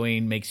 like,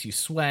 rowing makes you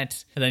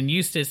sweat. And then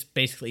Eustace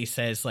basically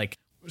says, like,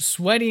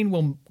 sweating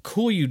will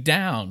cool you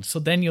down, so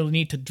then you'll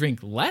need to drink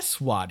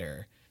less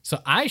water. So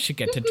I should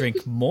get to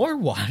drink more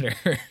water.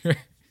 And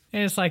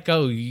it's like,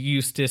 oh,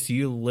 Eustace,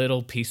 you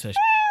little piece of shit.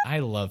 I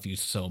love you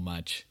so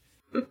much.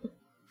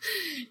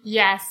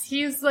 Yes,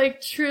 he's,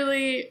 like,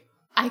 truly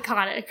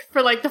iconic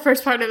for, like, the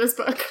first part of this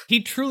book.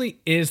 He truly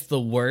is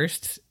the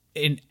worst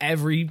in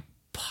every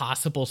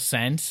possible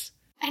sense.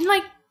 And,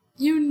 like,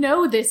 you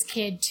know this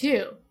kid,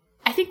 too.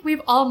 I think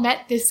we've all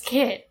met this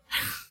kid.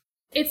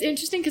 It's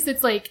interesting because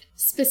it's, like,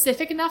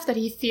 specific enough that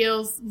he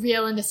feels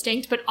real and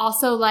distinct, but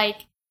also,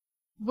 like,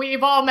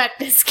 we've all met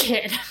this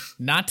kid.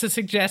 Not to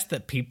suggest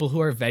that people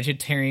who are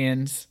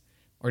vegetarians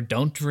or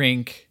don't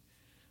drink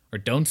or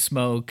don't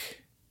smoke.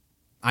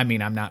 I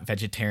mean, I'm not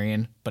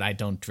vegetarian, but I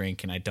don't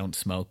drink and I don't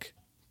smoke.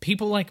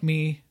 People like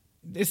me,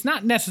 it's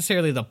not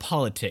necessarily the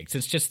politics.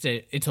 It's just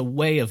it's a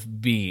way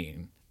of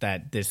being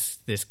that this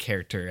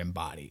character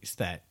embodies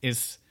that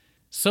is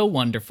so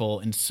wonderful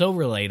and so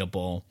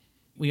relatable.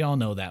 We all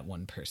know that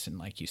one person,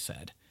 like you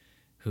said,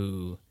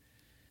 who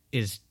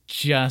is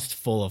just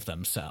full of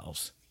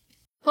themselves.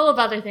 Full of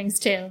other things,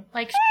 too.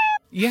 Like,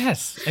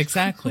 yes,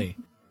 exactly.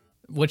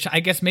 Which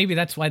I guess maybe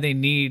that's why they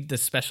need the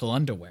special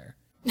underwear.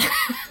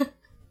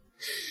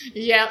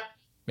 Yep.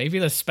 Maybe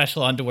the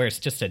special underwear is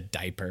just a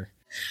diaper.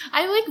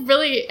 I, like,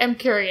 really am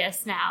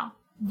curious now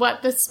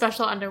what this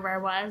special underwear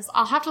was.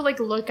 I'll have to, like,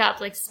 look up,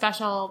 like,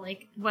 special,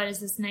 like, what is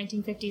this,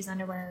 1950s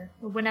underwear?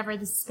 Or whenever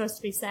this is supposed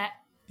to be set.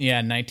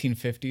 Yeah,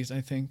 1950s,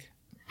 I think.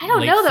 I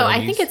don't Late know, though. 40s.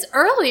 I think it's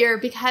earlier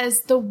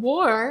because the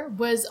war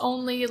was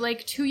only,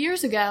 like, 2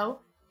 years ago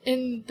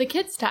in the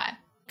kids' time.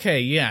 Okay,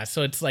 yeah,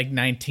 so it's like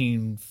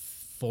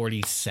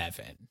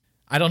 1947.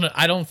 I don't know.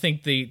 I don't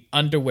think the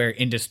underwear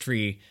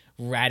industry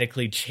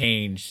radically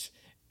changed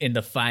in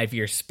the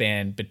 5-year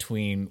span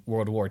between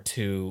World War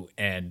II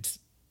and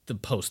the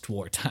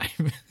post-war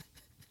time.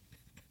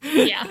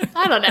 Yeah,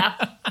 I don't know.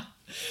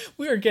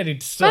 We are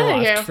getting so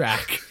off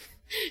track.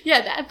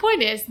 Yeah, the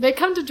point is, they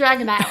come to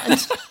Dragon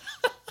Island,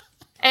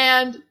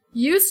 and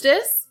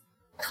Eustace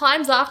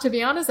climbs off to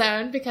be on his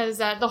own because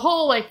the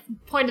whole, like,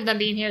 point of them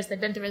being here is they've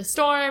been through a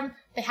storm.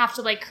 They have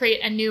to, like,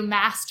 create a new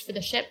mast for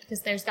the ship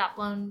because theirs got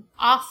blown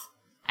off.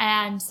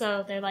 And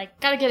so they're like,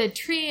 gotta get a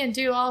tree and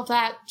do all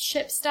that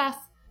ship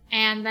stuff.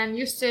 And then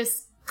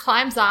Eustace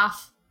climbs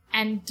off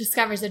and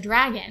discovers a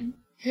dragon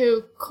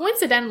who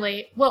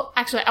coincidentally, well,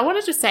 actually, I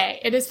wanted to say,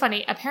 it is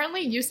funny.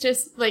 Apparently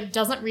Eustace, like,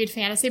 doesn't read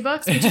fantasy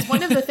books, which is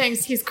one of the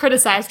things he's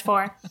criticized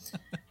for.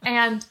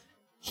 And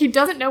he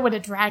doesn't know what a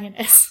dragon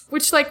is,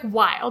 which, like,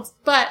 wild.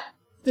 But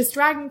this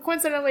dragon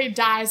coincidentally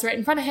dies right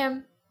in front of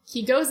him.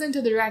 He goes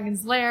into the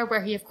dragon's lair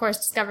where he, of course,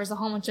 discovers a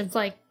whole bunch of,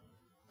 like,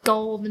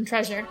 gold and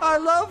treasure. I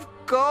love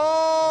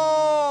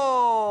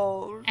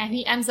gold! And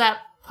he ends up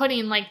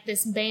putting, like,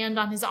 this band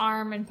on his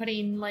arm and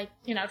putting, like,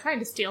 you know, trying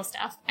to steal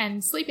stuff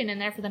and sleeping in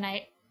there for the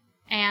night.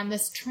 And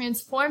this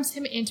transforms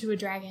him into a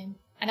dragon.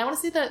 And I want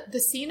to say the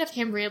scene of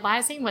him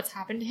realizing what's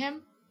happened to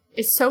him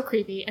is so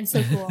creepy and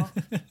so cool.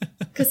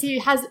 Because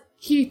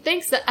he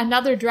thinks that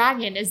another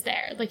dragon is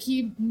there. Like,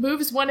 he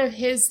moves one of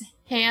his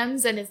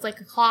hands and it's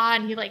like a claw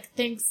and he, like,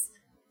 thinks,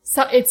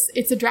 so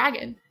it's a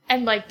dragon.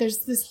 And, like, there's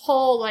this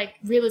whole, like,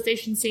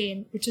 realization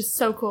scene, which is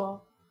so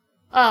cool.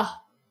 Ugh.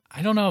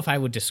 I don't know if I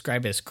would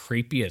describe it as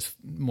creepy as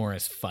more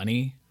as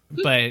funny,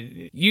 but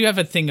you have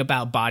a thing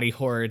about body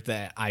horror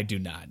that I do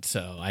not.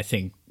 So I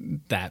think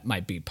that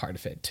might be part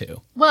of it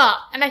too. Well,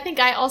 and I think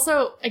I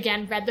also,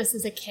 again, read this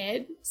as a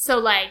kid. So,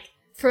 like,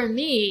 for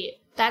me,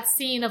 that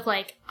scene of,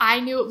 like, I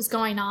knew what was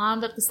going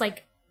on, but this,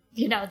 like,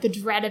 you know, the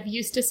dread of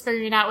Eustace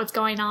figuring out what's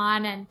going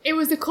on. And it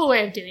was a cool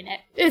way of doing it,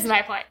 is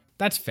my point.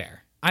 That's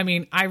fair. I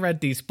mean, I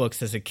read these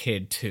books as a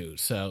kid too,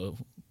 so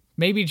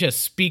maybe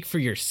just speak for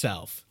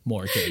yourself,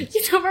 Morgan.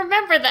 You don't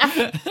remember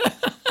that.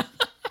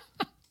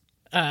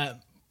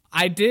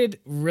 I did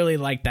really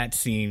like that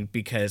scene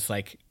because,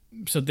 like,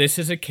 so this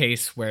is a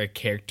case where a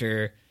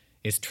character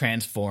is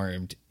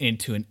transformed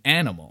into an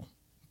animal.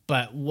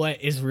 But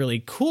what is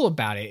really cool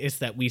about it is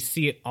that we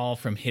see it all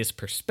from his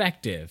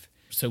perspective.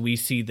 So we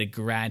see the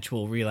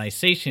gradual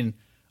realization,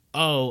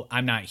 oh,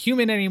 I'm not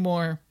human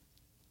anymore.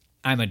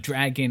 I'm a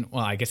dragon.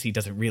 Well, I guess he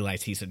doesn't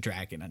realize he's a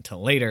dragon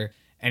until later.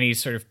 And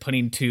he's sort of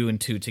putting two and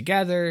two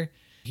together.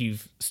 He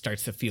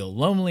starts to feel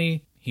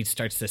lonely. He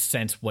starts to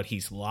sense what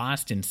he's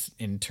lost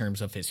in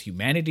terms of his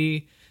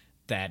humanity.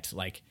 That,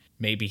 like,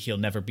 maybe he'll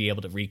never be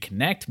able to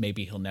reconnect.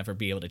 Maybe he'll never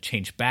be able to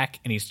change back.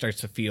 And he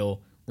starts to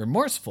feel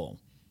remorseful.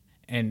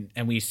 And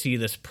we see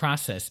this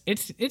process.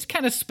 It's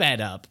kind of sped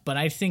up, but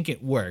I think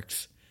it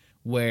works.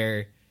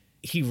 Where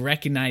he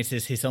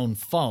recognizes his own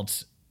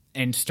faults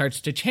and starts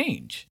to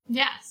change.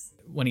 Yes.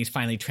 When he's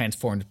finally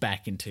transformed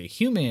back into a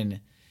human,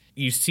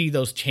 you see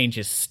those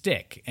changes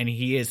stick, and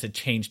he is a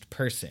changed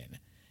person.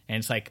 And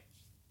it's like,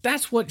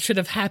 that's what should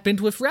have happened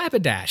with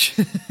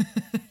Rapidash.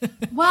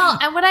 Well,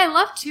 and what I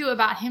love, too,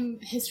 about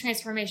his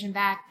transformation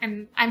back,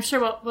 and I'm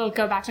sure we'll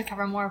go back to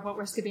cover more of what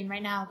we're skipping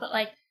right now, but,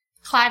 like,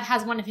 Clive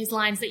has one of his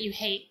lines that you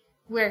hate,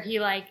 where he,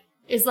 like,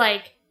 is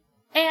like,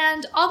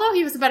 and although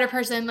he was a better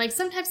person, like,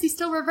 sometimes he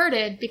still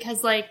reverted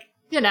because, like,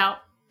 you know,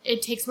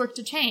 it takes work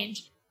to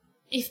change.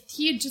 If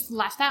he had just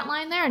left that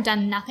line there and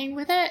done nothing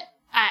with it,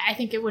 I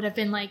think it would have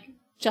been, like,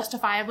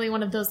 justifiably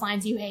one of those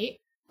lines you hate.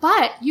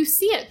 But you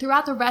see it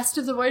throughout the rest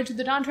of the Voyage of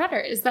the Dawn Treader,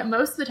 is that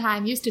most of the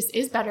time Eustace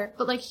is better,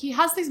 but, like, he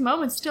has these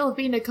moments still of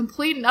being a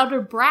complete and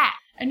utter brat.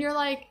 And you're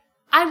like,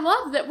 I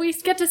love that we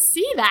get to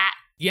see that.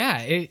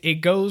 Yeah,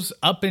 it goes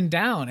up and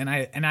down,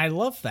 and I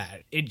love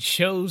that. It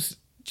shows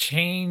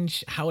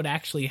change, how it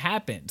actually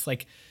happens.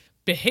 Like,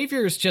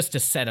 behavior is just a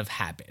set of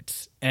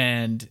habits,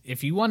 and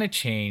if you want to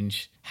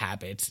change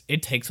habits,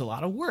 it takes a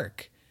lot of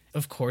work.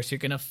 Of course, you're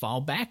going to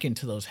fall back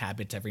into those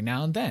habits every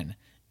now and then.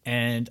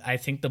 And I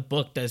think the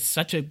book does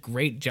such a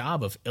great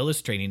job of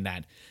illustrating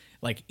that.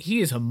 Like, he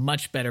is a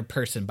much better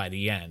person by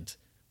the end,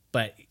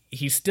 but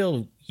he's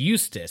still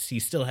Eustace. He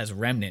still has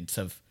remnants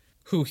of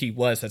who he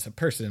was as a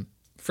person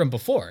from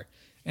before.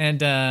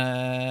 And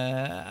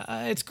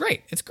it's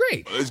great. It's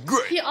great. It's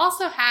great. He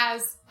also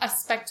has a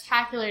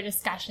spectacular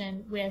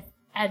discussion with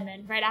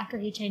Edmund right after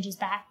he changes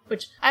back,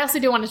 which I also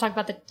do want to talk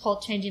about the whole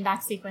changing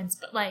back sequence,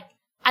 but like,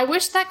 I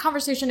wish that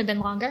conversation had been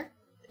longer.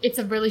 It's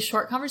a really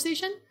short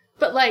conversation,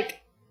 but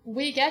like,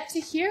 we get to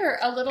hear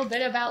a little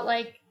bit about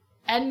like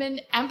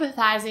Edmund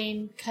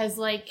empathizing because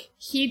like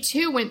he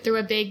too went through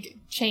a big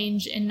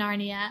change in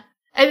Narnia.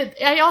 And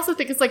I also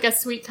think it's like a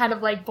sweet kind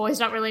of like boys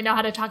don't really know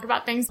how to talk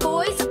about things.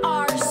 Boys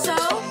are so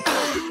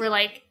where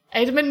like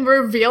Edmund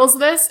reveals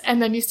this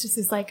and then Eustace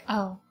is like,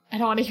 oh, I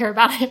don't want to hear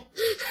about it.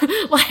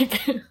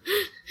 Like,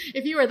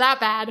 if you were that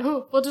bad,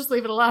 we'll just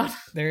leave it alone.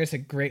 There is a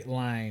great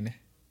line.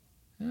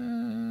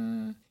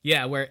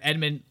 Yeah, where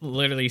Edmund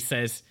literally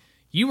says,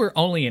 you were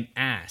only an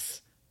ass,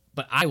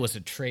 but I was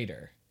a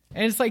traitor.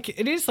 And it's like,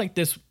 it is like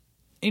this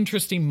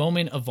interesting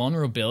moment of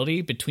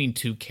vulnerability between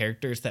two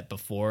characters that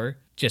before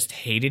just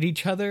hated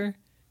each other.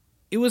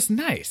 It was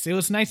nice. It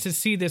was nice to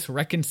see this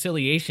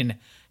reconciliation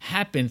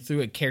happen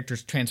through a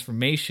character's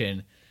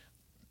transformation.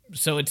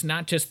 So it's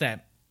not just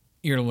that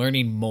you're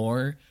learning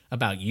more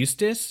about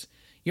Eustace,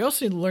 you're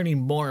also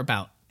learning more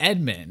about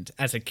Edmund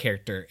as a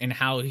character and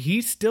how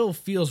he still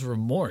feels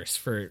remorse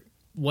for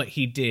what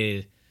he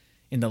did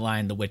in The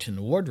Lion, the Witch, and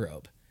the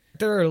Wardrobe.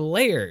 There are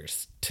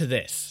layers to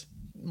this,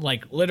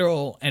 like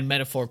literal and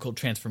metaphorical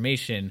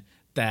transformation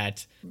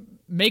that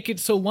make it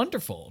so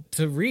wonderful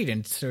to read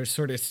and to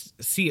sort of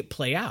see it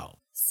play out.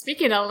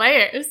 Speaking of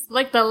layers,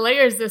 like the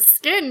layers of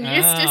skin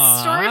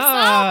Eustace strips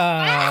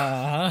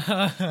off.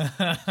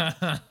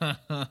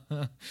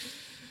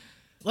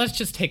 Let's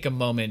just take a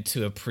moment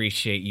to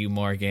appreciate you,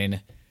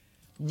 Morgan.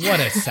 What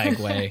a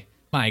segue.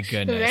 My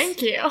goodness.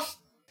 Thank you.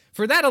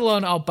 For that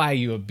alone, I'll buy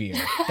you a beer.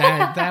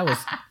 That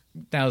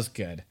was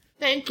good.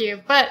 Thank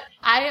you. But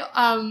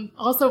I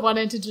also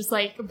wanted to just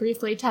like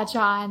briefly touch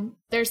on,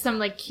 there's some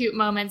like cute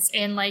moments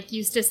in like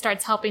Eustace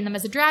starts helping them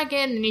as a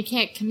dragon and he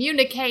can't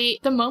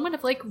communicate. The moment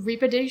of like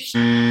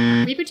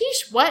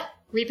Reepicheep. What?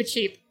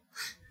 Reepicheep.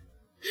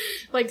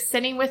 Like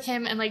sitting with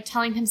him and like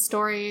telling him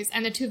stories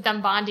and the two of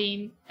them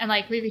bonding and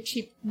like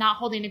Reepicheep not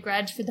holding a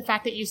grudge for the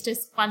fact that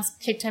Eustace once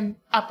picked him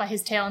up by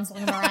his tail and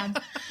swung him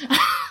around.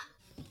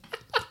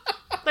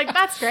 Like,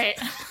 that's great.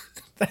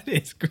 That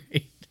is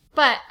great.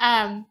 But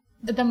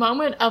the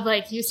moment of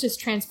like Eustace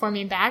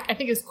transforming back, I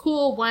think is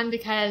cool. One,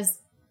 because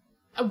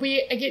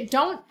we again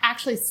don't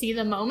actually see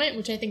the moment,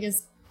 which I think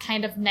is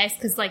kind of nice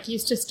because like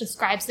Eustace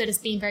describes it as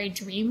being very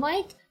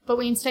dreamlike, but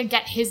we instead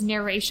get his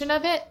narration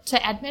of it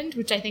to Edmund,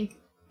 which I think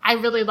I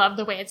really love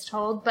the way it's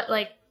told. But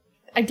like,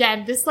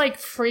 again, this like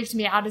freaked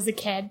me out as a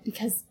kid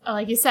because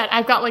like you said,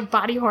 I've got like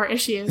body horror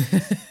issues.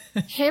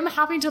 Him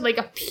having to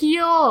like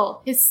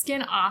peel his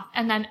skin off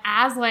and then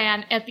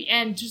Aslan at the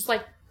end just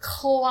like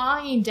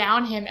clawing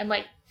down him and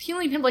like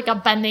peeling him like a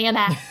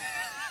banana.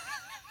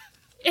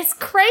 It's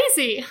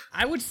crazy.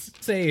 I would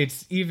say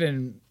it's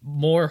even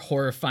more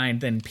horrifying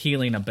than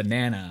peeling a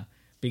banana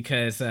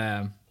because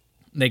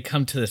they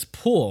come to this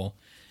pool.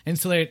 And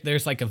so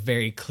there's like a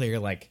very clear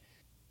like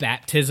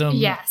baptism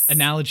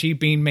analogy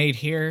being made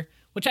here,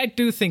 which I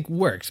do think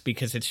works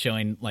because it's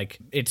showing like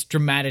it's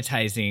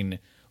dramatizing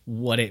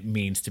what it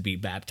means to be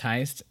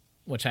baptized,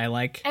 which I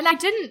like. And I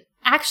didn't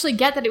actually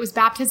get that it was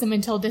baptism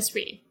until this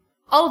read.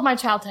 All of my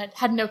childhood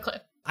had no clue.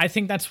 I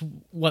think that's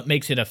what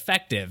makes it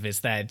effective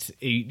is that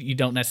you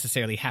don't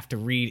necessarily have to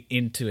read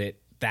into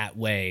it that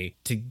way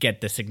to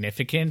get the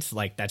significance.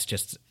 Like that's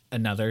just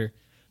another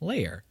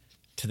layer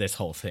to this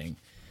whole thing.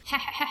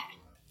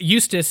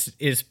 Eustace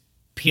is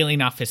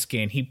peeling off his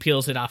skin. He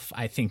peels it off,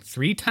 I think,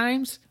 3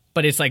 times,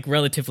 but it's like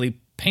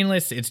relatively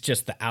painless. It's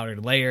just the outer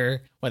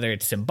layer, whether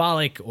it's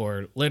symbolic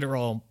or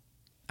literal.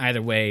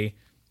 Either way,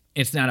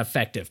 it's not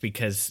effective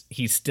because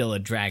he's still a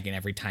dragon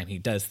every time he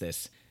does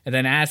this. And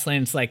then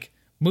Aslan's like,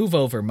 move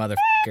over,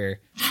 motherfucker.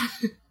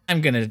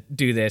 I'm gonna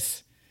do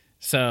this.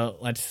 So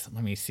let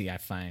me see. I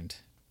find.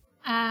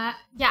 Yeah,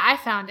 I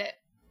found it.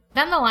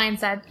 Then the lion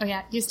said, oh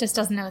yeah, Eustace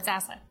doesn't know it's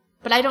Aslan,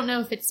 but I don't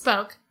know if it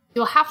spoke.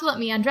 You'll have to let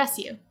me undress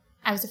you.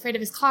 I was afraid of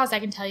his claws, I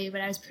can tell you,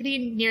 but I was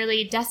pretty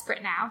nearly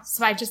desperate now,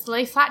 so I just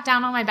lay flat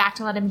down on my back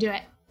to let him do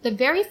it. The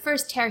very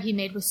first tear he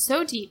made was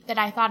so deep that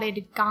I thought it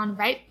had gone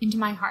right into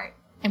my heart,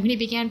 and when he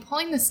began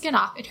pulling the skin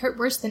off, it hurt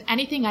worse than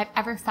anything I've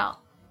ever felt.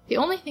 The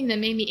only thing that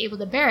made me able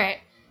to bear it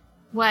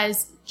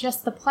was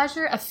just the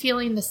pleasure of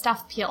feeling the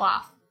stuff peel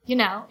off. You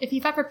know, if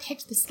you've ever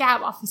picked the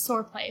scab off a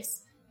sore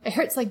place. It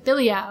hurts like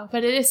Billy-O,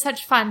 but it is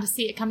such fun to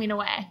see it coming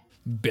away.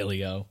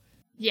 Billy-O.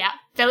 Yeah,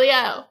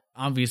 Billy-O.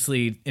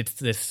 Obviously, it's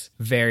this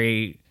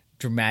very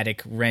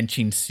dramatic,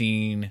 wrenching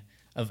scene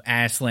of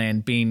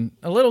Aslan being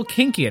a little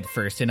kinky at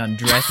first and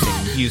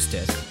undressing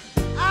Eustace.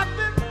 I've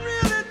been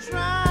really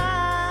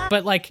trying.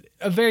 But like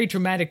a very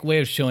dramatic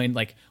way of showing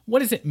like, what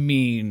does it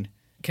mean?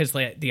 Because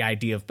like, the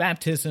idea of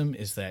baptism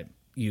is that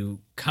you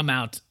come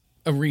out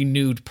a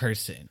renewed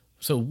person.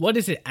 So what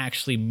does it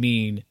actually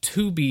mean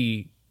to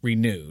be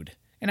renewed?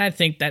 And I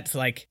think that's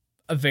like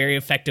a very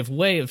effective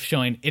way of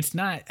showing it's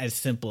not as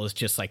simple as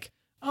just like,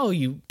 oh,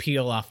 you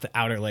peel off the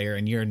outer layer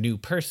and you're a new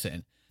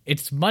person.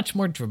 It's much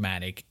more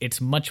dramatic.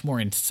 It's much more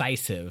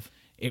incisive.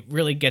 It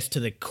really gets to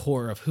the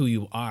core of who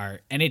you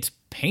are, and it's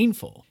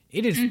painful.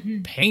 It is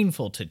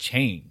painful to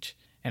change.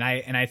 And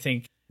I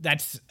think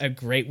that's a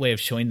great way of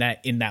showing that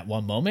in that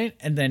one moment.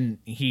 And then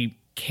he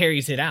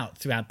carries it out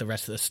throughout the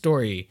rest of the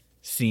story,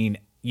 seeing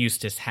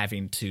Eustace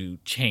having to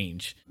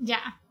change.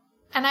 Yeah.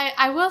 And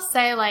I will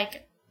say,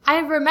 like, I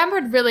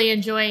remembered really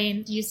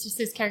enjoying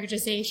Eustace's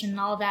characterization and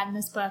all of that in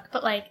this book,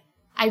 but, like,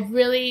 I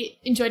really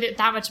enjoyed it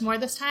that much more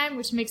this time,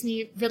 which makes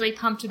me really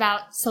pumped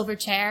about Silver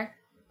Chair,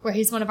 where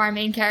he's one of our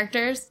main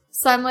characters.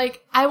 So I'm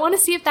like, I want to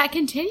see if that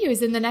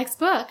continues in the next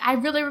book. I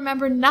really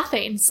remember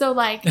nothing. So,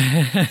 like,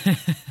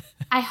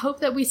 I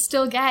hope that we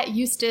still get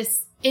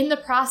Eustace in the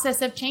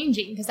process of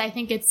changing, because I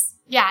think it's,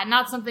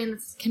 not something that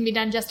can be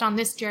done just on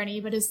this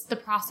journey, but is the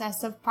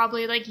process of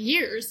probably, like,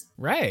 years.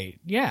 Right,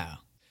 yeah.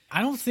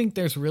 I don't think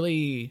there's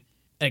really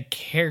a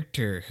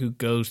character who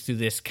goes through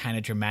this kind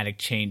of dramatic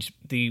change.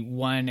 The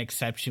one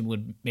exception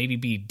would maybe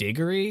be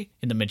Diggory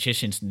in The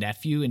Magician's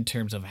Nephew, in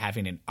terms of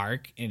having an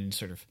arc and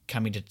sort of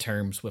coming to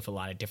terms with a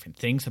lot of different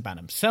things about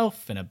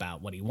himself and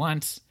about what he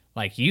wants.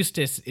 Like,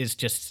 Eustace is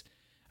just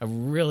a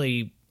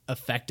really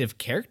effective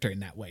character in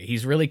that way.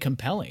 He's really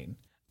compelling.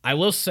 I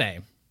will say,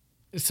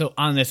 so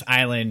on this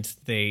island,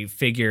 they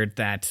figured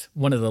that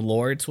one of the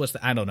lords was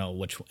I don't know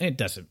which one. It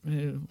doesn't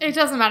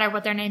matter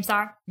what their names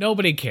are.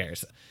 Nobody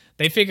cares.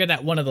 They figured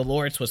that one of the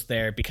lords was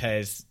there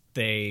because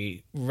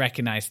they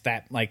recognized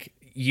that, like,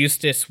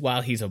 Eustace,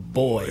 while he's a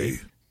boy,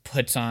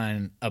 puts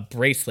on a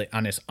bracelet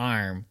on his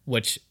arm,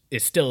 which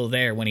is still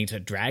there when he's a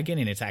dragon,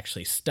 and it's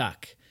actually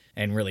stuck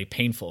and really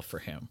painful for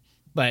him.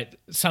 But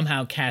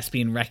somehow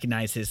Caspian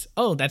recognizes,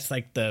 oh, that's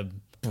like the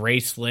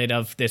bracelet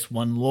of this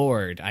one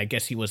lord. I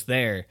guess he was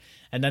there.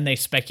 And then they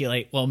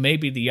speculate, well,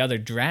 maybe the other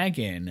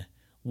dragon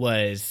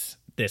was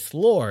this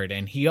lord,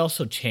 and he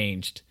also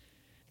changed.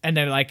 And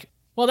they're like,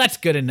 well, that's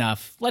good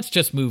enough. Let's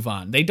just move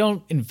on. They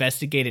don't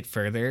investigate it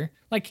further.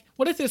 Like,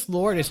 what if this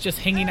lord is just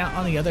hanging out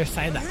on the other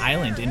side of the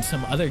island in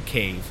some other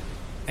cave,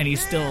 and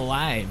he's still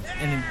alive?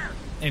 And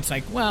it's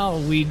like, well,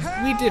 we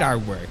did our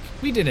work.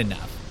 We did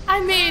enough.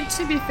 I mean,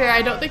 to be fair,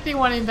 I don't think they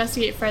want to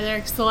investigate further,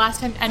 because the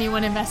last time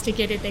anyone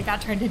investigated, they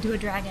got turned into a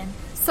dragon.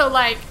 So,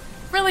 like,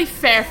 really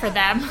fair for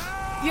them.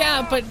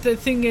 Yeah, but the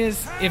thing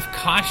is, if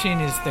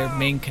caution is their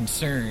main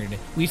concern,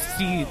 we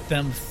see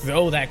them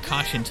throw that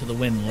caution to the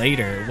wind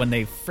later when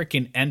they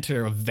freaking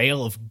enter a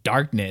veil of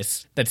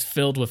darkness that's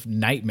filled with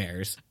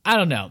nightmares. I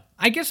don't know.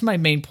 I guess my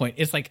main point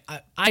is, like,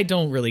 I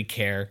don't really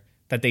care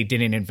that they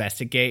didn't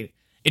investigate.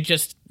 It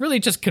just really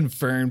just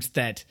confirms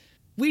that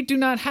we do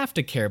not have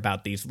to care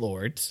about these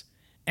lords.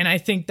 And I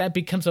think that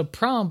becomes a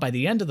problem by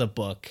the end of the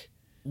book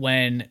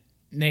when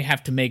they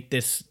have to make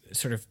this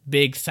sort of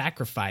big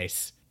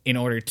sacrifice in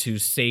order to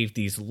save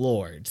these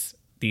lords,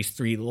 these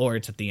three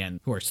lords at the end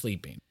who are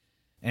sleeping.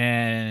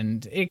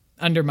 And it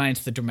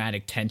undermines the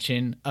dramatic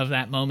tension of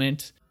that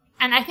moment.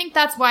 And I think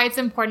that's why it's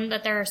important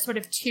that there are sort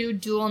of two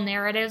dual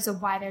narratives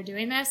of why they're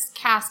doing this.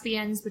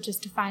 Caspian's, which is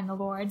to find the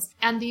lords,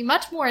 and the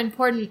much more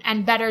important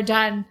and better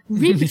done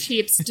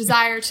Reepicheep's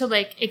desire to,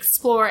 like,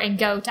 explore and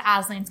go to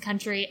Aslan's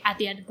country at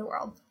the end of the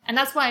world. And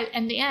that's why,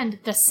 in the end,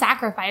 the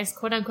sacrifice,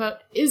 quote unquote,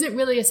 isn't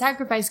really a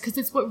sacrifice, because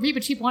it's what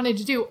Reepicheep wanted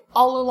to do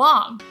all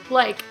along.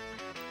 Like,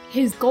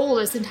 his goal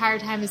this entire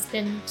time has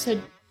been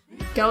to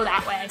go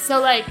that way. So,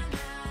 like,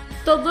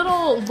 the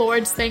little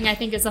lords thing, I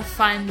think, is a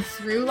fun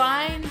through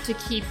line to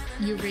keep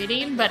you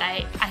reading, but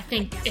I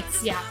think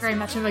it's, very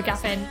much a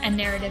MacGuffin and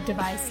narrative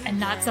device, and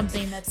not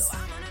something that's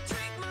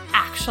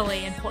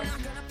actually important.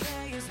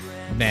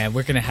 Man,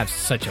 we're gonna have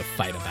such a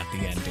fight about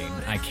the ending.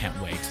 I can't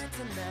wait.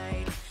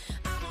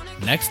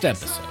 Next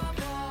episode.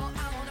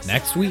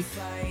 Next week.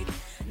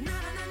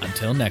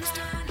 Until next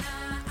time.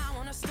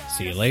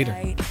 See you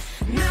later.